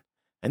calling.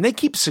 And they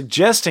keep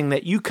suggesting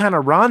that you kind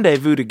of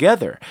rendezvous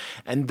together.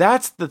 And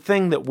that's the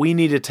thing that we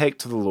need to take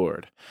to the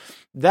Lord.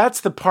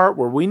 That's the part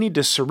where we need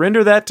to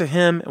surrender that to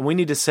him, and we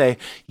need to say,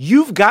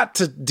 you've got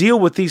to deal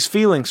with these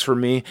feelings for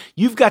me.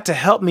 You've got to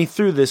help me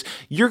through this.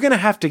 You're going to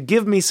have to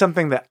give me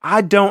something that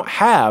I don't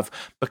have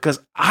because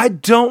I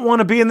don't want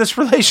to be in this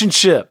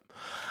relationship.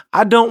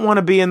 I don't want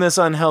to be in this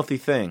unhealthy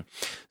thing.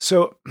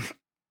 So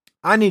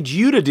I need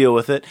you to deal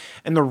with it.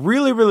 And the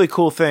really, really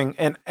cool thing,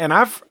 and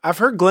I've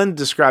heard Glenn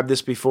describe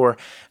this before,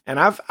 and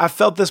I've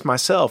felt this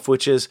myself,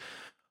 which is,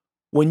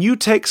 when you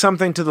take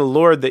something to the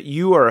Lord that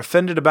you are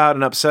offended about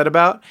and upset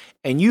about,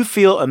 and you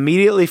feel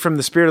immediately from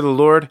the Spirit of the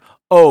Lord,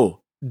 oh,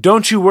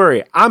 don't you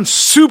worry, I'm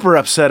super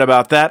upset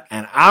about that,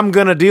 and I'm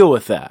going to deal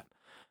with that.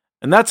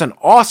 And that's an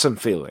awesome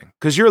feeling,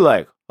 because you're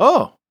like,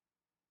 oh,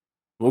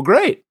 well,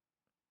 great.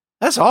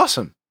 That's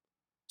awesome.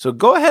 So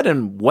go ahead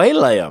and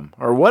waylay them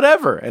or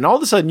whatever. And all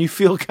of a sudden you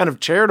feel kind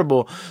of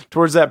charitable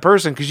towards that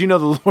person because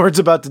the Lord's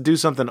about to do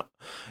something,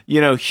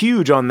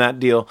 huge on that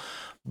deal.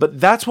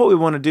 But that's what we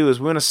want to do is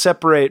we want to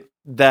separate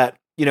that,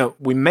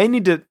 we may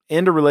need to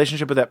end a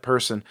relationship with that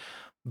person,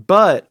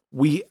 but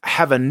we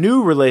have a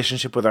new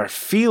relationship with our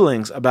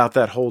feelings about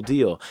that whole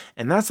deal.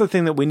 And that's the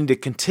thing that we need to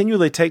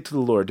continually take to the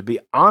Lord, to be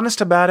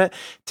honest about it,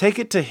 take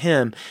it to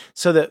him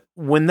so that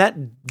when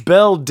that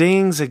bell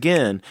dings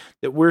again,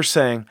 that we're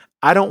saying,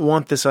 I don't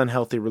want this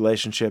unhealthy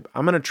relationship.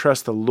 I'm going to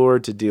trust the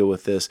Lord to deal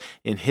with this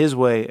in his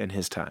way and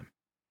his time.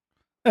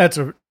 That's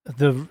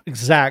the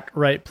exact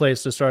right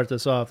place to start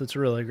this off. It's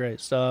really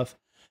great stuff.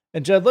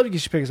 And Jed, let me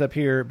get you pick us up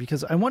here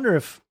because I wonder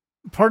if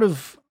part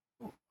of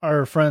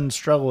our friends'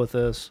 struggle with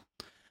this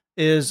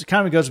is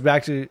kind of goes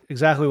back to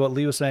exactly what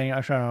Lee was saying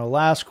actually on our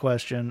last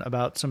question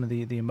about some of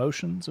the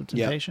emotions of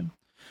temptation. Yep.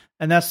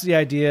 And that's the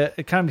idea.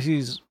 It kind of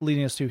he's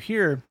leading us to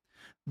here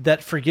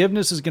that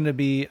forgiveness is going to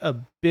be a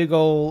big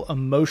old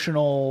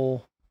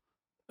emotional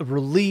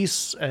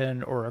release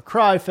or a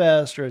cry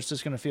fest, or it's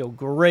just going to feel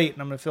great.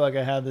 And I'm going to feel like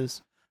I have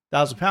this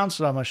 1,000 pounds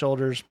on my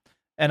shoulders.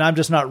 And I'm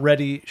just not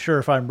sure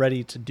if I'm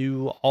ready to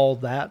do all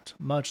that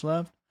much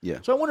left. Yeah.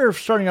 So I wonder if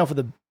starting off with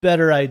a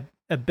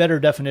better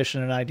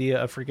definition and idea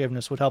of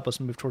forgiveness would help us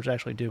move towards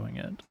actually doing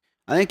it.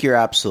 I think you're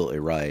absolutely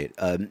right.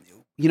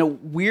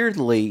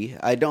 Weirdly,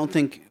 I don't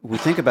think we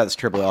think about this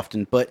terribly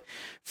often, but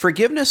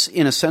forgiveness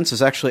in a sense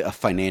is actually a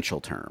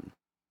financial term,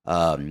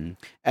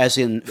 as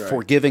in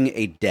forgiving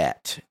a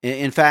debt.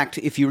 In fact,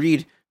 if you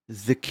read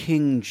the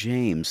King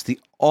James, the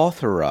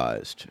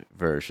authorized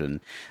version,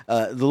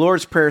 the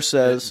Lord's Prayer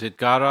says... Did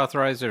God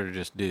authorize it or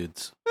just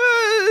dudes?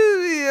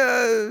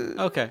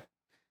 Okay.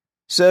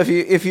 So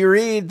if you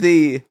read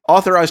the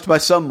authorized by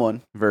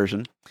someone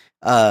version,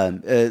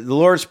 the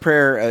Lord's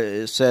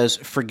Prayer says,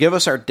 "Forgive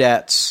us our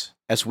debts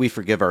as we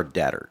forgive our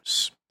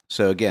debtors."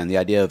 So again, the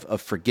idea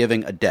of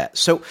forgiving a debt.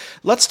 So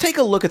let's take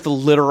a look at the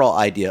literal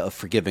idea of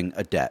forgiving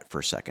a debt for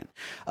a second.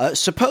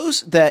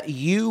 Suppose that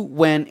you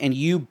went and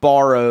you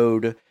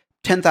borrowed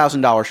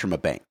 $10,000 from a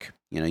bank.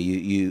 You know,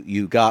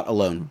 you got a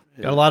loan.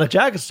 Got a lot of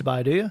jackets to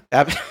buy, do you?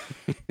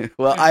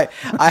 Well,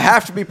 I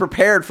have to be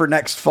prepared for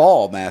next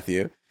fall,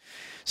 Matthew.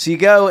 So you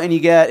go and you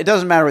get, it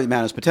doesn't matter what the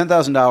amount is, but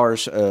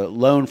 $10,000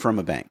 loan from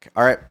a bank.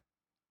 All right.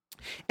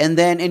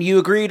 And you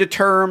agree to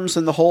terms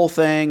and the whole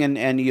thing,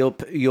 and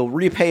you'll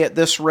repay at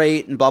this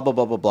rate and blah, blah,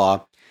 blah, blah,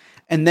 blah.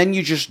 And then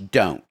you just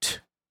don't.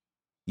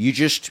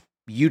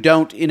 You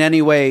don't in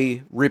any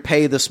way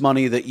repay this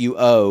money that you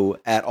owe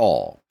at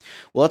all.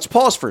 Well, let's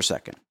pause for a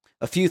second.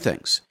 A few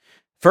things.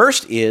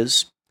 First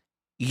is,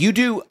 you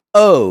do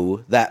owe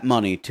that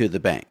money to the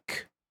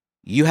bank.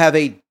 You have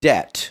a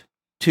debt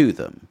to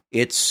them.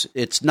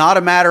 It's not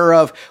a matter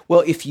of, well,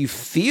 if you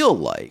feel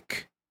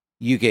like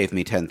you gave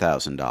me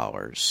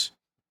 $10,000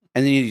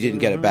 and then you didn't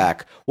get it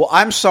back, well,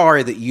 I'm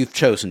sorry that you've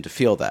chosen to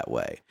feel that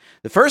way.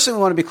 The first thing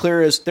we want to be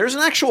clear is there's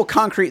an actual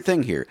concrete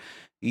thing here.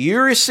 You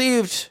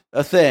received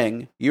a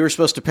thing, you were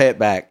supposed to pay it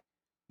back,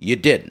 you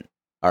didn't.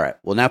 All right,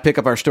 well, now pick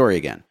up our story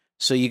again.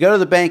 So you go to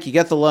the bank, you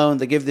get the loan,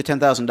 they give you the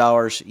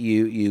 $10,000,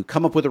 you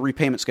come up with a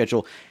repayment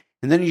schedule,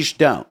 and then you just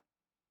don't.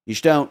 You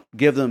just don't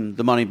give them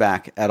the money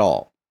back at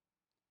all.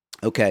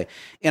 Okay.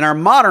 In our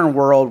modern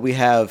world, we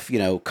have,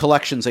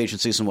 collections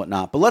agencies and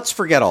whatnot, but let's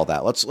forget all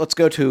that. Let's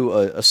go to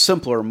a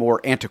simpler, more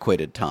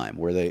antiquated time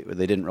where they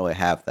didn't really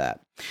have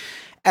that.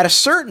 At a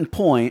certain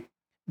point,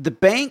 the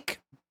bank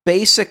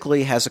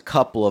basically has a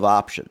couple of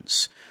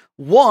options.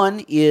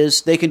 One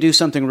is they can do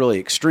something really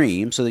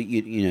extreme, so that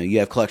you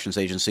have collections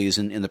agencies,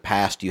 and in the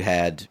past you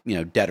had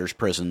debtors'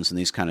 prisons and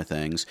these kind of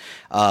things.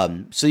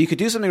 So you could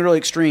do something really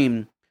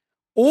extreme,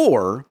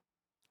 or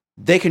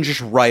they can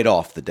just write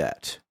off the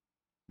debt.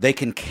 They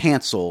can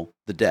cancel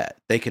the debt.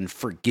 They can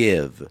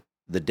forgive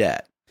the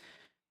debt.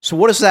 So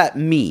what does that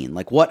mean?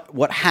 Like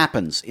what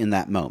happens in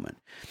that moment?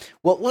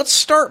 Well, let's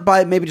start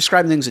by maybe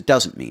describing things it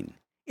doesn't mean.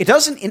 It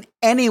doesn't in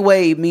any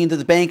way mean that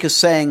the bank is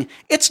saying,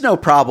 it's no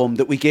problem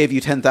that we gave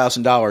you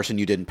 $10,000 and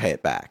you didn't pay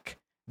it back.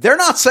 They're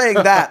not saying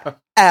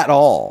that at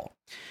all.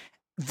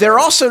 They're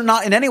also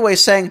not in any way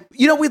saying,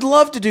 we'd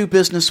love to do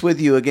business with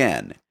you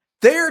again.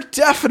 They're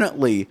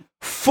definitely,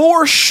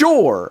 for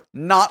sure,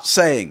 not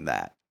saying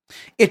that.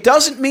 It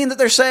doesn't mean that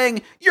they're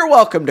saying, you're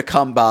welcome to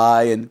come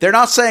by, and they're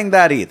not saying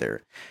that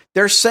either.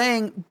 They're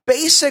saying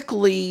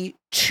basically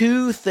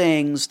two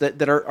things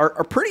that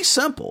are pretty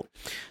simple.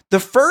 The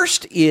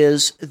first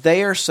is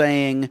they are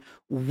saying,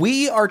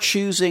 we are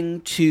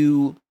choosing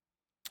to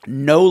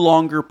no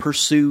longer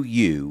pursue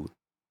you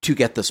to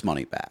get this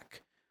money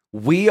back.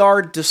 We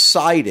are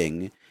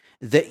deciding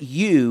that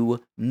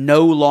you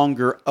no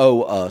longer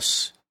owe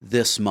us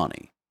this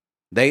money.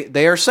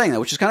 They are saying that,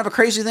 which is kind of a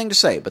crazy thing to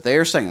say, but they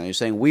are saying that. They're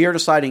saying, we are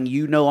deciding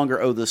you no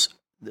longer owe this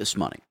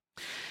money.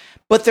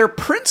 But they're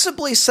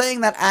principally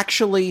saying that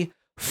actually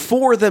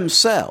for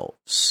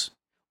themselves.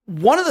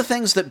 One of the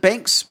things that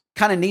banks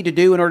kind of need to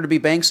do in order to be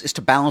banks is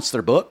to balance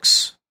their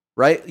books,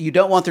 right? You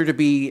don't want there to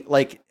be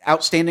like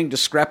outstanding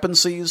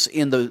discrepancies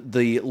in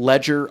the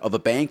ledger of a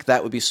bank.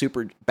 That would be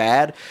super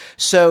bad.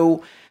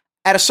 So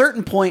at a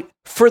certain point,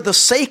 for the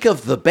sake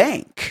of the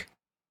bank,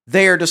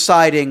 they are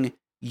deciding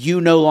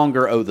you no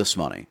longer owe this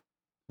money.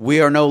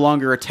 We are no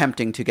longer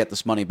attempting to get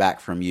this money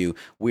back from you.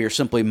 We are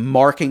simply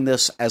marking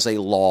this as a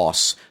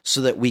loss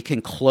so that we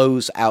can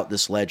close out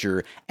this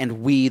ledger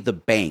and we, the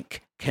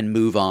bank, can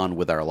move on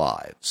with our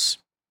lives.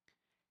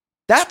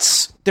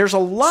 There's a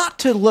lot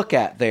to look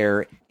at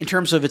there in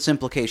terms of its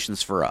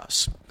implications for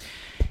us.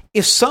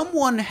 If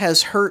someone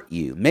has hurt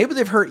you, maybe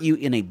they've hurt you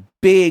in a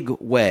big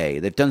way,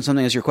 they've done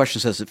something, as your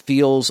question says, that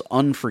feels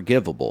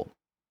unforgivable.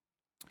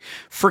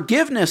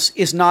 Forgiveness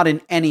is not in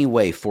any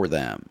way for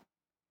them.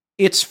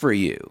 It's for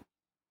you.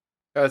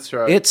 That's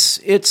right.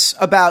 It's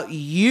about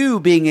you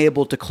being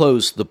able to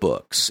close the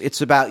books. It's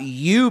about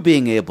you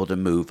being able to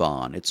move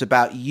on. It's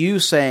about you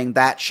saying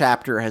that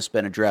chapter has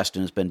been addressed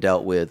and has been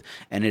dealt with,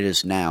 and it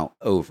is now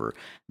over.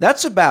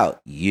 That's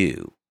about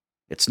you.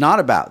 It's not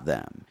about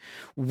them.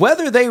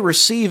 Whether they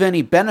receive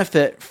any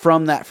benefit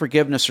from that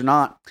forgiveness or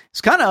not,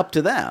 it's kind of up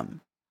to them.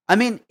 I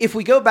mean, if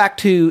we go back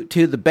to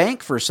the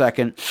bank for a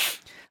second,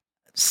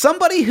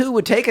 somebody who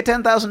would take a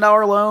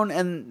 $10,000 loan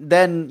and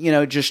then,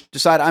 just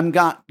decide I'm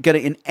not going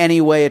to in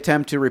any way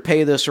attempt to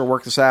repay this or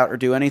work this out or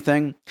do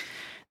anything,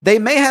 they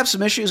may have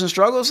some issues and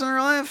struggles in their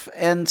life.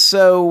 And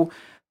so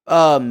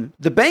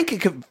the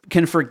bank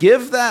can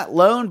forgive that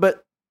loan,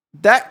 but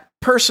that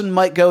person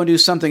might go and do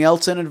something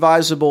else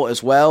inadvisable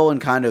as well and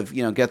kind of,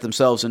 get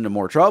themselves into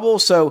more trouble.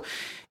 So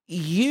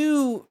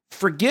you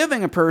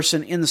forgiving a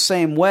person in the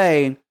same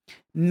way,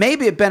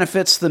 maybe it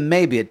benefits them,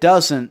 maybe it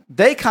doesn't.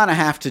 They kind of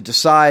have to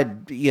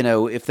decide,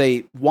 if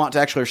they want to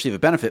actually receive a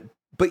benefit,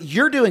 but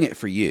you're doing it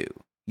for you.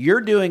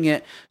 You're doing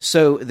it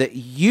so that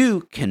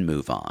you can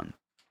move on.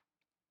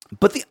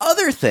 But the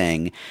other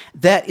thing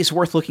that is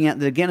worth looking at,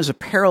 that again is a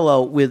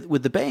parallel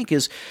with the bank,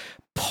 is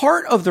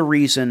part of the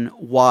reason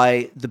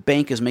why the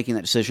bank is making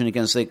that decision.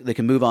 Again, is they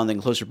can move on, they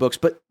can close their books.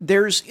 But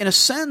there's, in a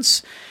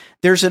sense,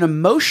 there's an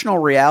emotional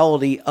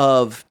reality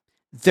of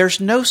there's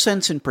no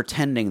sense in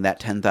pretending that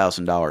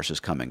 $10,000 is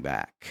coming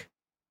back.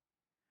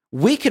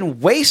 We can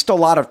waste a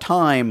lot of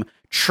time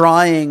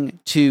trying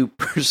to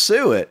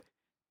pursue it,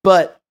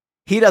 but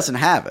he doesn't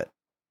have it.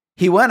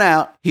 He went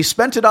out, he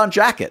spent it on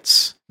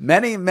jackets,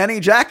 many, many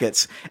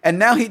jackets, and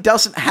now he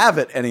doesn't have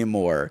it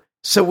anymore,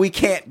 so we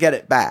can't get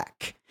it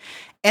back.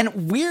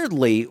 And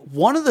weirdly,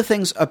 one of the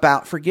things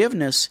about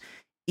forgiveness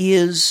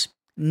is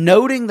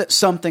noting that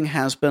something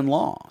has been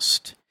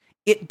lost.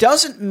 It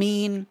doesn't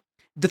mean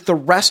that the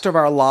rest of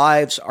our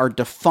lives are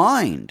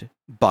defined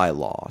by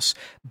loss,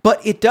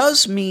 but it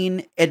does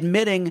mean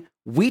admitting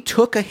we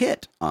took a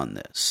hit on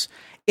this.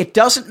 It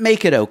doesn't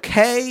make it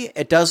okay.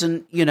 It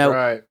doesn't,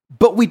 Right.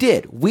 But we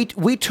did.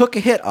 We took a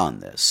hit on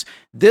this.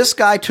 This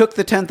guy took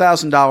the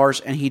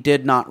 $10,000 and he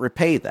did not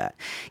repay that.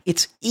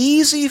 It's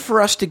easy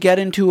for us to get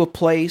into a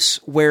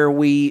place where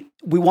we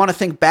want to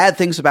think bad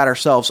things about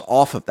ourselves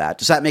off of that.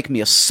 Does that make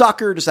me a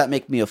sucker? Does that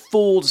make me a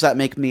fool? Does that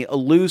make me a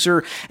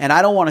loser? And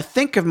I don't want to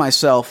think of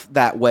myself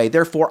that way.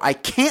 Therefore, I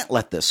can't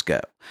let this go.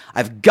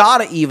 I've got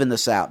to even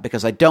this out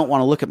because I don't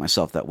want to look at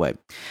myself that way.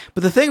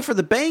 But the thing for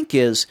the bank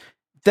is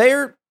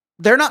they're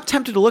not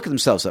tempted to look at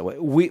themselves that way.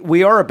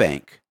 We are a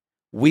bank.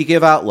 We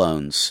give out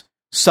loans.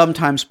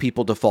 Sometimes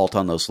people default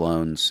on those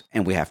loans,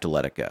 and we have to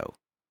let it go.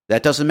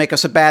 That doesn't make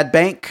us a bad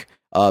bank.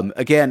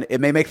 Again,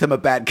 it may make them a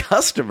bad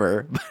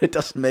customer, but it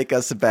doesn't make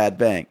us a bad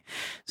bank.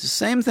 It's the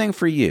same thing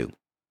for you.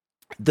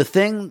 The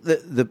thing,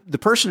 the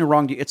person who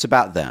wronged you, it's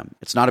about them.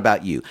 It's not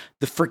about you.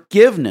 The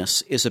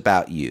forgiveness is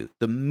about you.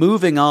 The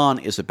moving on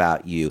is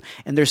about you.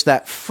 And there's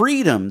that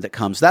freedom that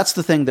comes. That's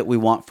the thing that we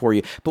want for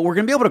you. But we're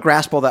going to be able to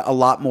grasp all that a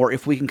lot more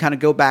if we can kind of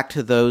go back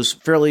to those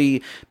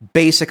fairly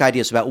basic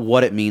ideas about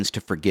what it means to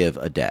forgive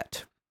a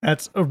debt.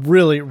 That's a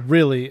really,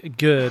 really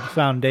good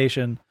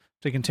foundation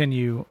to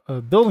continue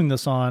building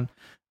this on.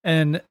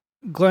 And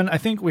Glenn, I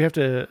think we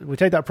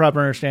take that proper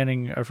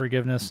understanding of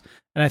forgiveness,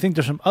 and I think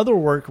there's some other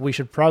work we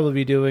should probably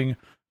be doing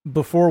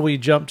before we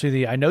jump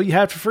to I know you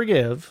have to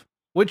forgive,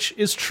 which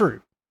is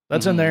true.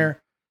 That's in there.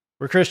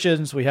 We're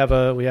Christians. We have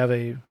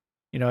a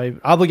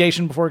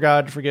obligation before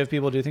God to forgive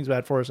people who do things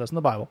bad for us. That's in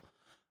the Bible.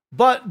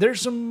 But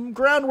there's some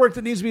groundwork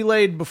that needs to be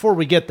laid before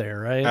we get there,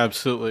 right?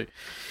 Absolutely.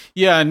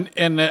 Yeah,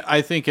 and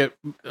I think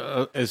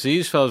as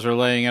these fellows are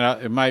laying it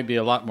out, it might be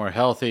a lot more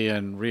healthy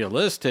and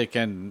realistic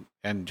and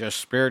just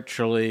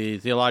spiritually,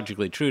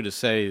 theologically true to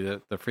say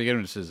that the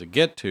forgiveness is a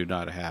get to,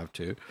 not a have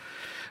to.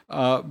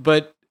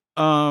 But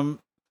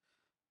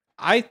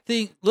I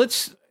think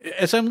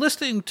as I'm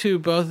listening to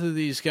both of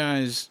these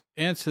guys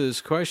answer this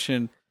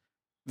question,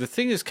 the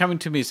thing that's coming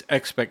to me is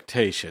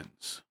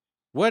expectations.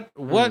 What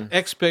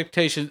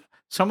expectations?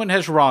 Someone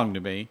has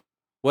wronged me.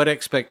 What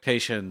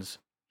expectations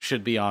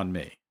should be on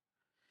me?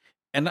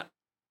 And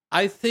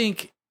I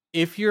think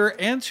if your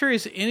answer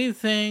is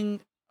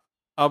anything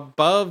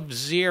above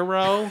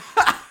 0,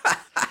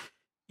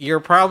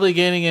 you're probably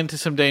getting into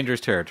some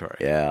dangerous territory.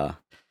 Yeah.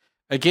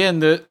 Again,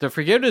 the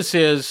forgiveness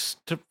is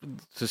to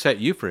set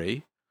you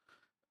free,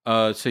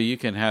 so you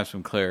can have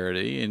some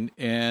clarity,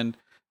 and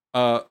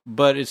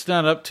but it's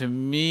not up to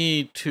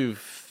me to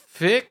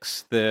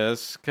fix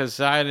this because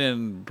I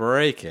didn't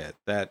break it.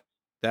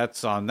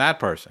 That's on that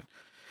person.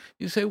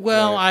 You say,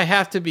 well, right. I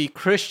have to be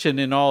Christian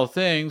in all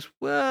things.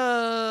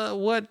 Well,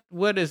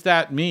 what does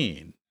that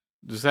mean?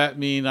 Does that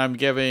mean I'm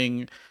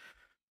giving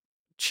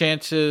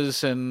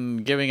chances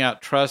and giving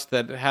out trust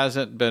that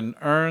hasn't been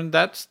earned?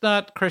 That's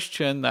not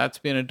Christian. That's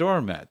being a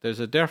doormat. There's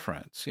a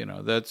difference.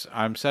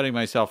 I'm setting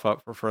myself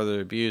up for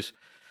further abuse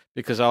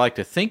because I like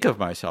to think of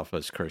myself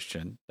as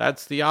Christian.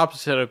 That's the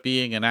opposite of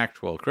being an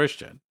actual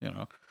Christian,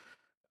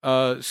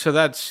 So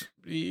that's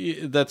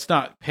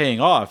not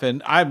paying off.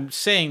 And I'm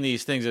saying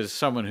these things as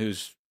someone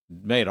who's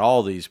made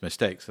all these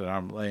mistakes that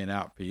I'm laying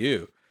out for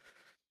you.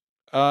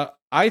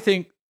 I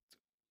think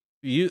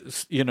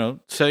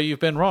so you've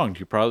been wronged.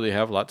 You probably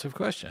have lots of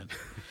questions.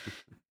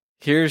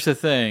 Here's the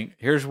thing.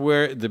 Here's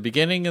where the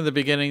beginning of the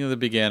beginning of the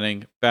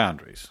beginning,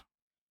 boundaries.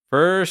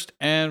 First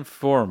and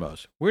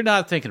foremost, we're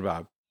not thinking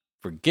about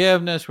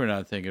forgiveness. We're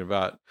not thinking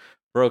about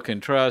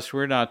broken trust.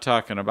 We're not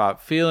talking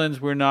about feelings.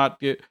 We're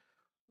not...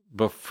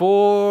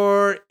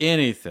 Before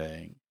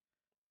anything,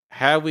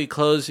 have we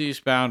closed these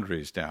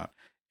boundaries down?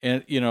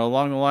 And,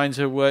 along the lines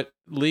of what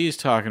Lee's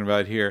talking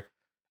about here,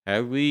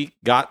 have we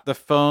got the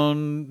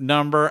phone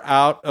number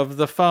out of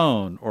the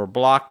phone or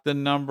blocked the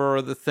number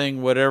or the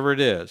thing, whatever it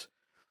is?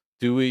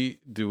 Do we,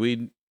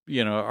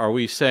 are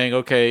we saying,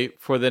 okay,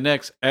 for the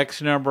next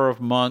X number of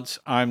months,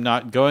 I'm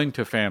not going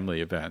to family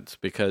events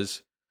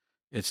because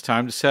it's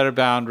time to set a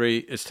boundary,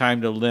 it's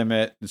time to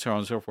limit, and so on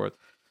and so forth.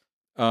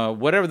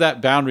 Whatever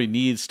that boundary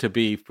needs to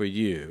be for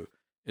you,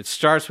 it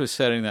starts with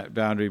setting that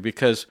boundary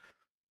because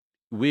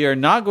we are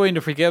not going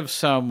to forgive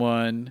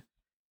someone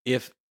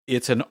if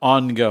it's an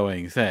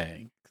ongoing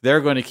thing. They're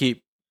going to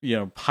keep,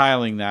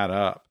 piling that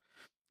up.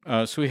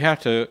 So we have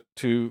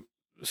to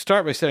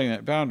start by setting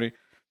that boundary.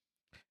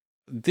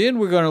 Then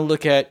we're going to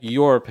look at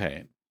your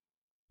pain.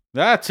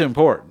 That's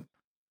important.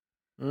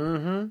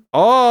 Mm-hmm.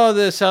 All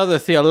this other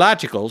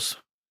theologicals,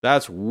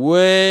 that's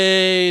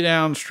way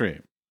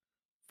downstream.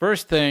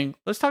 First thing,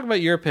 let's talk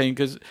about your pain,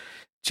 because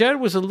Jed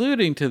was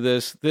alluding to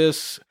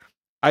this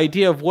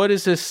idea of what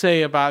does this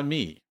say about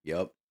me?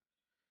 Yep.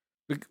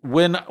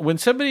 When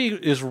somebody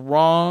is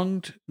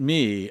wronged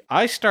me,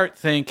 I start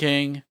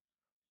thinking,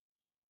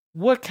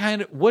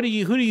 who do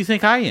you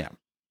think I am?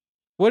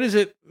 What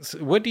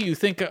do you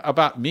think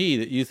about me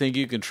that you think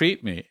you can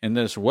treat me in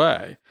this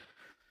way?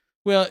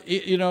 Well,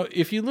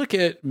 if you look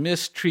at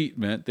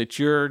mistreatment that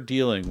you're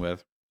dealing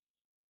with,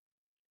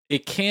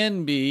 it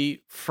can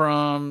be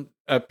from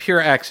a pure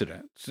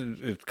accident,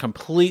 a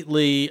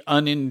completely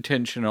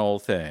unintentional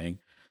thing.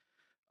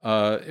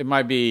 It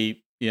might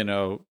be,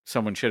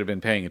 someone should have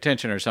been paying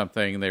attention or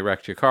something and they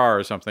wrecked your car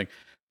or something,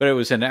 but it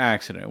was an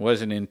accident. It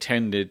wasn't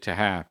intended to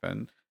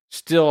happen.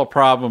 Still a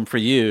problem for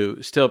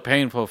you, still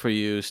painful for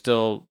you,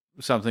 still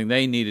something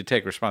they need to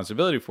take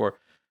responsibility for,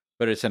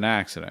 but it's an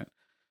accident.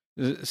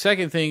 The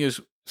second thing is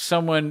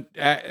someone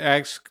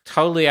acts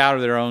totally out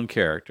of their own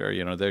character.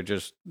 They're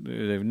just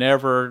having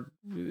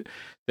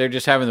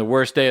the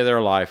worst day of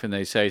their life and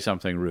they say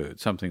something rude,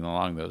 something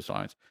along those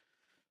lines.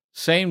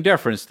 Same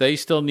difference. They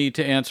still need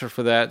to answer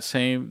for that.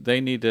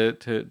 They need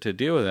to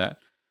deal with that.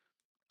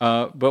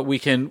 But we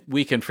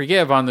can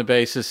forgive on the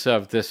basis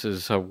of this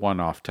is a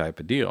one-off type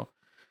of deal.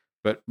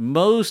 But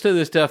most of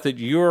the stuff that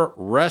you're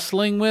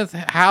wrestling with,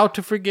 how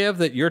to forgive,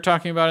 that you're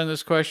talking about in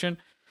this question,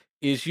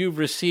 is you've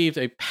received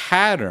a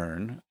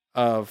pattern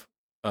of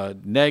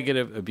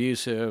negative,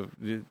 abusive,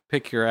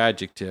 pick your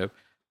adjective,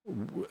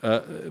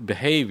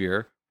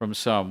 behavior from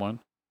someone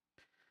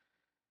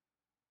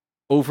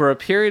over a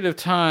period of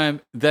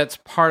time that's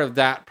part of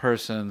that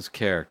person's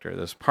character,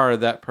 that's part of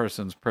that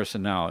person's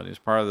personality, it's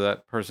part of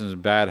that person's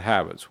bad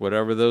habits,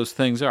 whatever those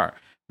things are.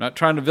 I'm not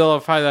trying to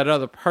vilify that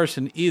other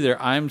person either.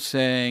 I'm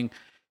saying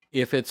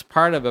if it's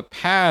part of a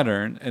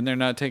pattern and they're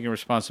not taking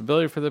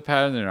responsibility for the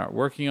pattern, they're not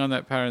working on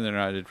that pattern, they're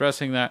not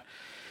addressing that,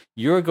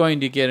 you're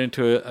going to get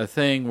into a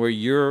thing where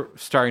you're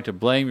starting to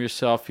blame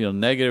yourself, feel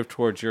negative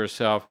towards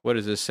yourself. What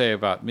does this say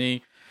about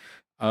me?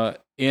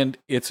 And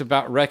it's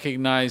about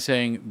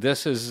recognizing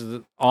this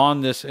is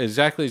on this,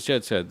 exactly as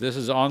Jed said, this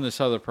is on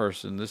this other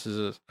person. This is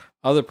this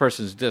other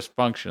person's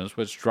dysfunction. It's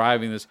what's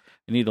driving this.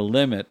 I need to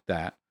limit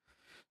that.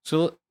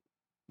 So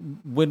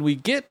when we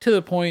get to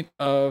the point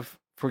of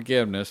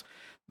forgiveness,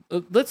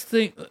 let's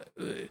think,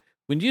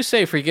 when you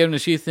say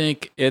forgiveness, you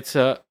think it's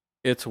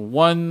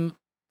one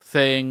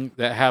thing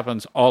that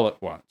happens all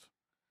at once.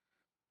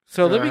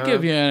 So let me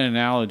give you an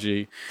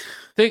analogy.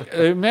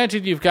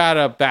 Imagine you've got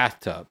a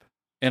bathtub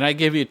and I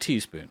give you a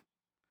teaspoon.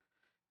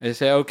 I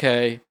say,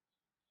 okay,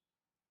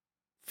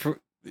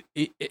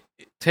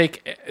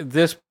 take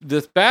this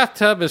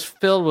bathtub is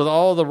filled with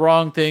all the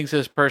wrong things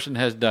this person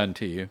has done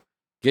to you.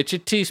 Get your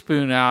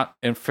teaspoon out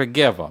and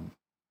forgive them.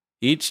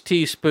 Each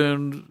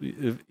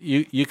teaspoon,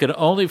 you can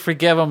only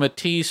forgive them a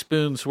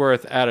teaspoon's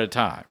worth at a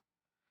time.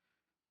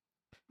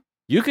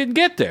 You can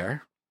get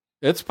there.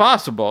 It's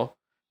possible.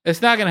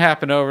 It's not going to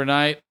happen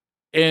overnight.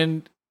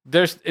 And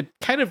it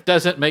kind of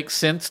doesn't make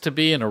sense to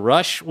be in a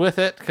rush with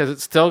it because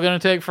it's still going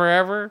to take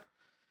forever.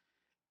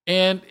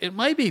 And it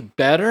might be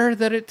better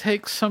that it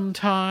takes some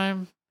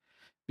time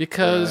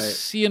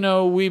because,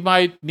 we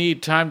might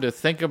need time to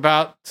think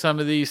about some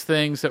of these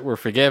things that we're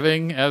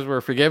forgiving as we're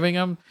forgiving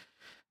them.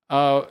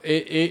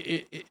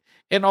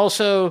 And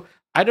also,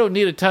 I don't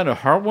need a ton of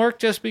homework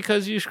just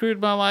because you screwed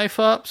my life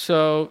up.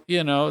 So,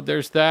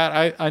 there's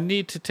that. I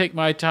need to take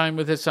my time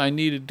with this. I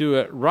need to do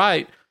it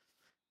right.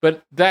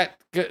 But that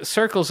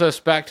circles us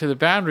back to the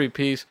boundary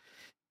piece.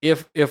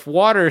 If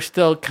water is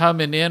still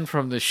coming in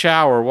from the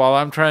shower while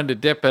I'm trying to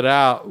dip it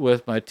out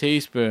with my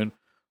teaspoon,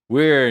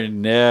 we're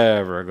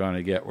never going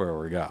to get where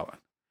we're going.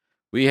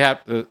 We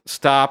have to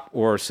stop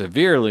or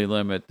severely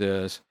limit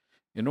this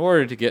in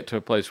order to get to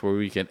a place where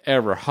we can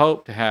ever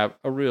hope to have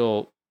a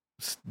real,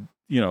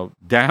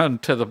 down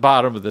to the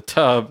bottom of the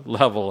tub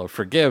level of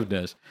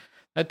forgiveness.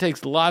 That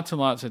takes lots and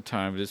lots of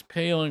time. It is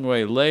peeling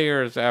away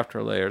layers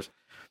after layers.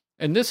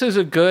 And this is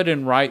a good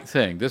and right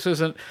thing. This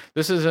isn't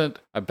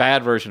a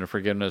bad version of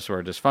forgiveness or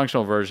a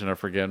dysfunctional version of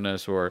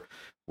forgiveness or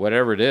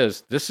whatever it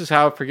is. This is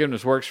how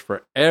forgiveness works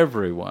for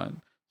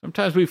everyone.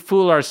 Sometimes we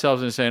fool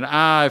ourselves into saying,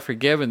 I've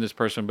forgiven this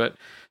person, but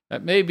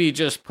that may be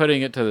just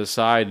putting it to the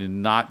side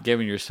and not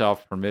giving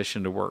yourself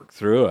permission to work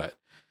through it.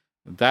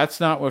 That's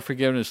not what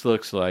forgiveness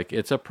looks like.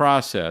 It's a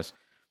process.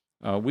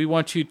 We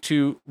want you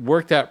to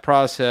work that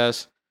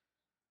process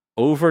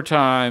over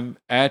time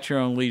at your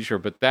own leisure,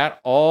 but that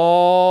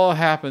all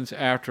happens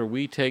after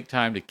we take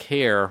time to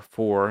care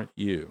for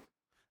you.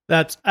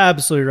 That's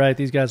absolutely right.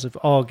 These guys have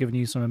all given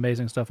you some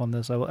amazing stuff on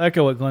this. I will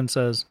echo what Glenn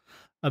says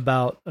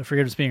about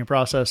forgiveness being a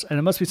process. And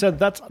it must be said,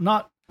 that's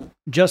not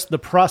just the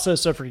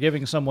process of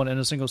forgiving someone in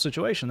a single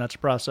situation. That's a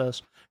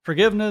process.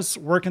 Forgiveness,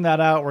 working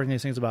that out, working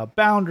these things about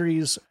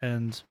boundaries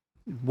and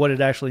what it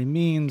actually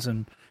means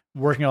and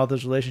working all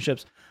those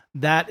relationships.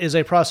 That is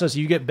a process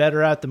you get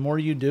better at the more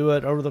you do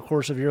it over the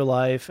course of your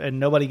life, and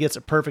nobody gets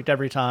it perfect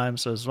every time.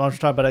 So as long as we're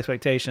talking about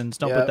expectations,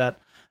 don't put that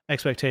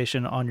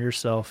expectation on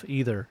yourself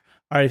either.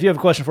 All right, if you have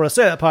a question for us,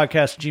 say that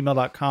podcast at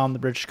gmail.com,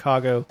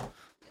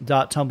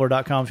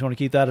 thebridgechicago.tumblr.com if you want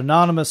to keep that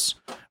anonymous.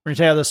 We're going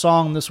to take out this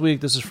song this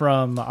week. This is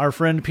from our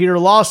friend Peter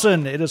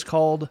Lawson. It is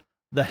called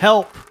The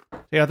Help.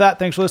 Take out that.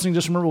 Thanks for listening.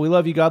 Just remember, we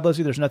love you. God loves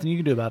you. There's nothing you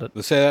can do about it.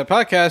 Let's say that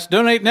podcast.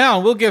 Donate now,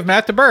 and we'll give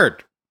Matt the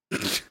bird.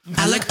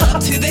 I look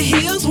up to the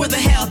hills where the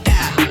help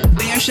at.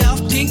 Bare shelf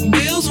pink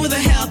bills where the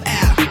help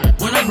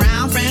at. When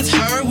around friends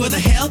heard where the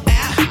help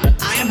at.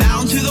 I am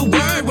bound to the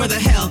word where the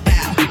help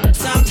at.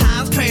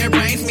 Sometimes prayer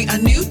brings me a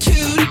new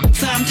tune.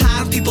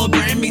 Sometimes people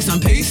bring me some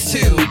peace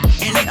too.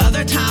 And the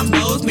other times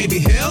those may be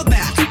held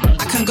back.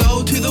 I can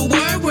go to the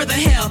word where the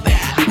help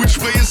at. Which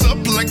way is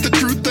up like the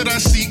truth that I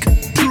seek?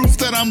 Proof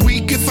that I'm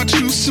weak if I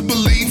choose to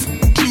believe.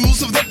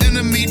 Tools of the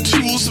enemy,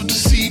 tools of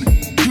deceit.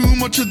 Too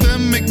much of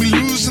them make me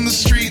lose in the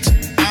streets.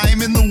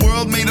 I'm in the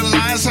world made of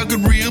lies, how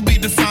could real be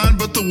defined?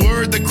 But the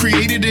word that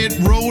created it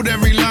wrote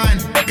every line.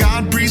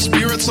 God breathed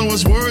spirit, so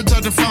his words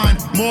are defined.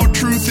 More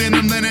truth in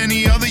him than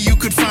any other you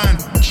could find.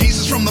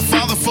 Jesus from the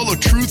Father, full of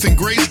truth and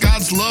grace.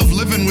 God's love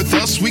living with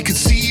us, we could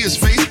see his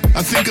face.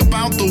 I think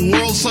about the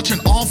world, such an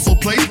awful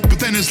place. But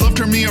then his love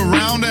turned me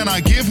around and I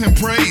give him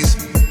praise.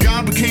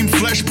 God became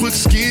flesh, put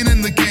skin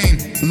in the game.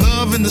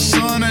 Love in the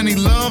Son, and he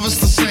loves us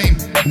the same.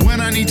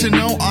 When I need to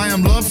know I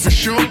am loved for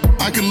sure,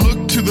 I can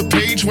look to the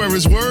page where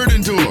his word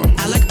endure.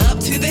 I look up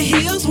to the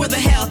hills where the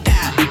help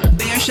at.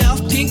 Bare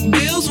shelf pink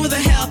bills where the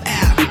help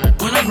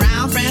at. When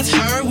around friends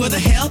heard where the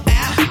help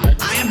at.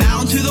 I am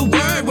bound to the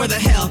word where the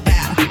help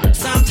at.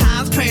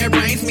 Sometimes prayer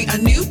brings me a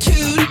new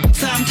tune.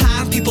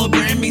 Sometimes people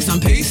bring me some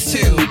peace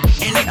too.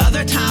 And the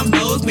other times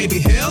those may be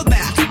held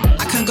back.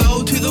 I can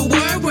go to the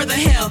word where the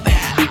help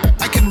at.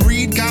 I can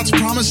read God's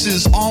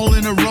promises all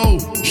in a row.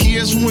 He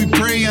hears when we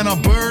pray and our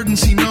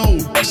burdens he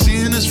knows.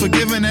 Sin is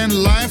forgiven and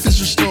life is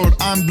restored.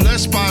 I'm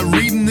blessed by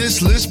reading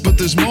this list, but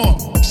there's more.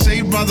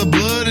 Saved by the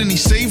blood and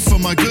he's saved for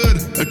my good.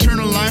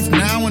 Eternal life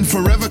now and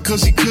forever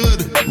cause he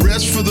could.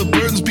 Rest for the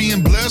burdens,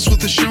 being blessed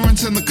with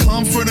assurance and the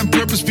comfort and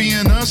purpose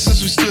being us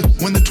as we stood.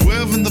 When the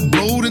 12 in the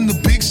boat in the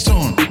big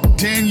storm.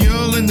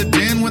 Daniel in the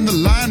den when the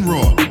lion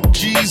roared.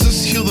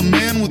 Jesus heal the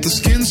man with the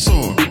skin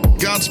sore.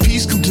 God's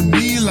peace come to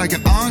me like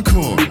an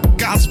encore.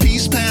 God's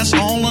peace pass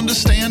all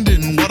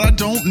understanding. What I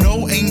don't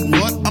know ain't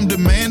what I'm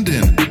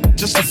demanding.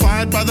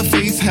 Justified by the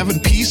faith, having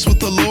peace with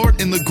the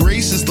Lord. In the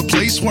grace is the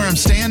place where I'm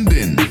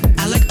standing.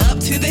 I look up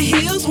to the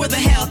hills where the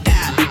help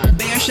at.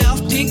 Bare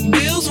shelf pink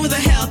bills where the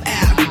help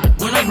at.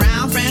 When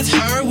around friends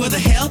heard where the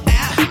help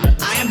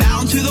at. I am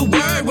bound to the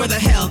word where the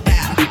help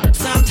at.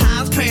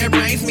 Sometimes prayer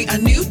brings me a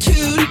new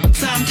tune.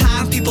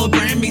 Sometimes people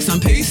bring me some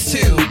peace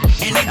too.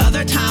 And the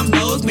other times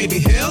those may be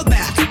held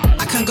back.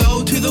 I can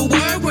go to the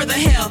word where the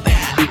help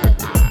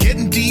at.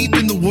 Getting deep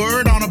in the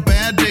word on a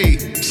bad day.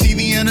 See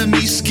the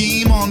enemy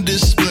scheme on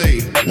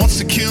display. Wants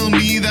to kill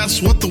me,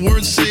 that's what the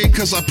words say.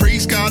 Cause I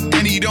praise God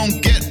and he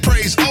don't get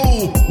praise.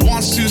 Oh,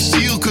 wants to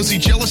steal cause he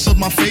jealous of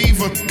my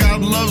favor.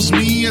 God loves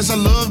me as I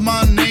love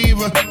my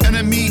neighbor.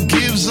 Enemy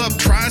gives up,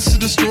 tries to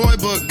destroy.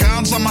 But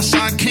God's on my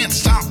side, can't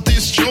stop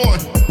this joy.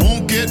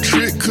 Won't get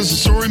tricked cause the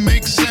story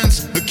makes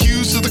sense.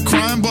 Accused of the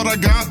crime but I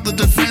got the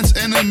defense.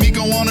 Enemy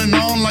go on and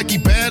on like he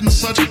bad and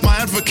such. My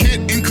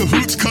advocate in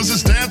cahoots cause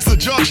his dad's the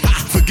judge.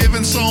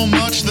 Forgiven so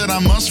much that I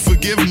must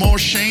forgive. More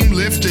shame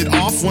lifted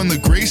off when the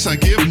grace I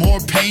give. More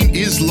pain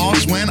is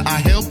lost when I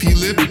help you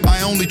live.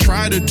 I only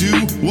try to do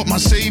what my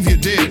Savior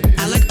did.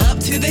 I look up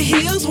to the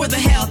hills where the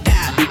help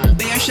at.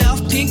 Bare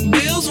shelf pink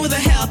bills where the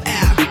help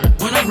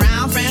at. When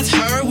around friends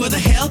heard where the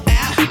help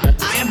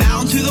at. I am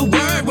bound to the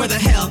word where the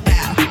help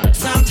at.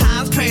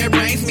 Sometimes prayer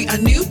brings me a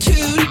new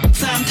tune.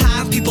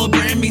 Sometimes people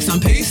bring me some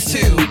peace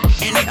too.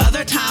 And the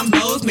other times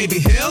those may be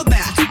held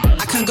back.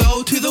 I can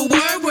go to the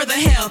word where the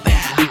help at.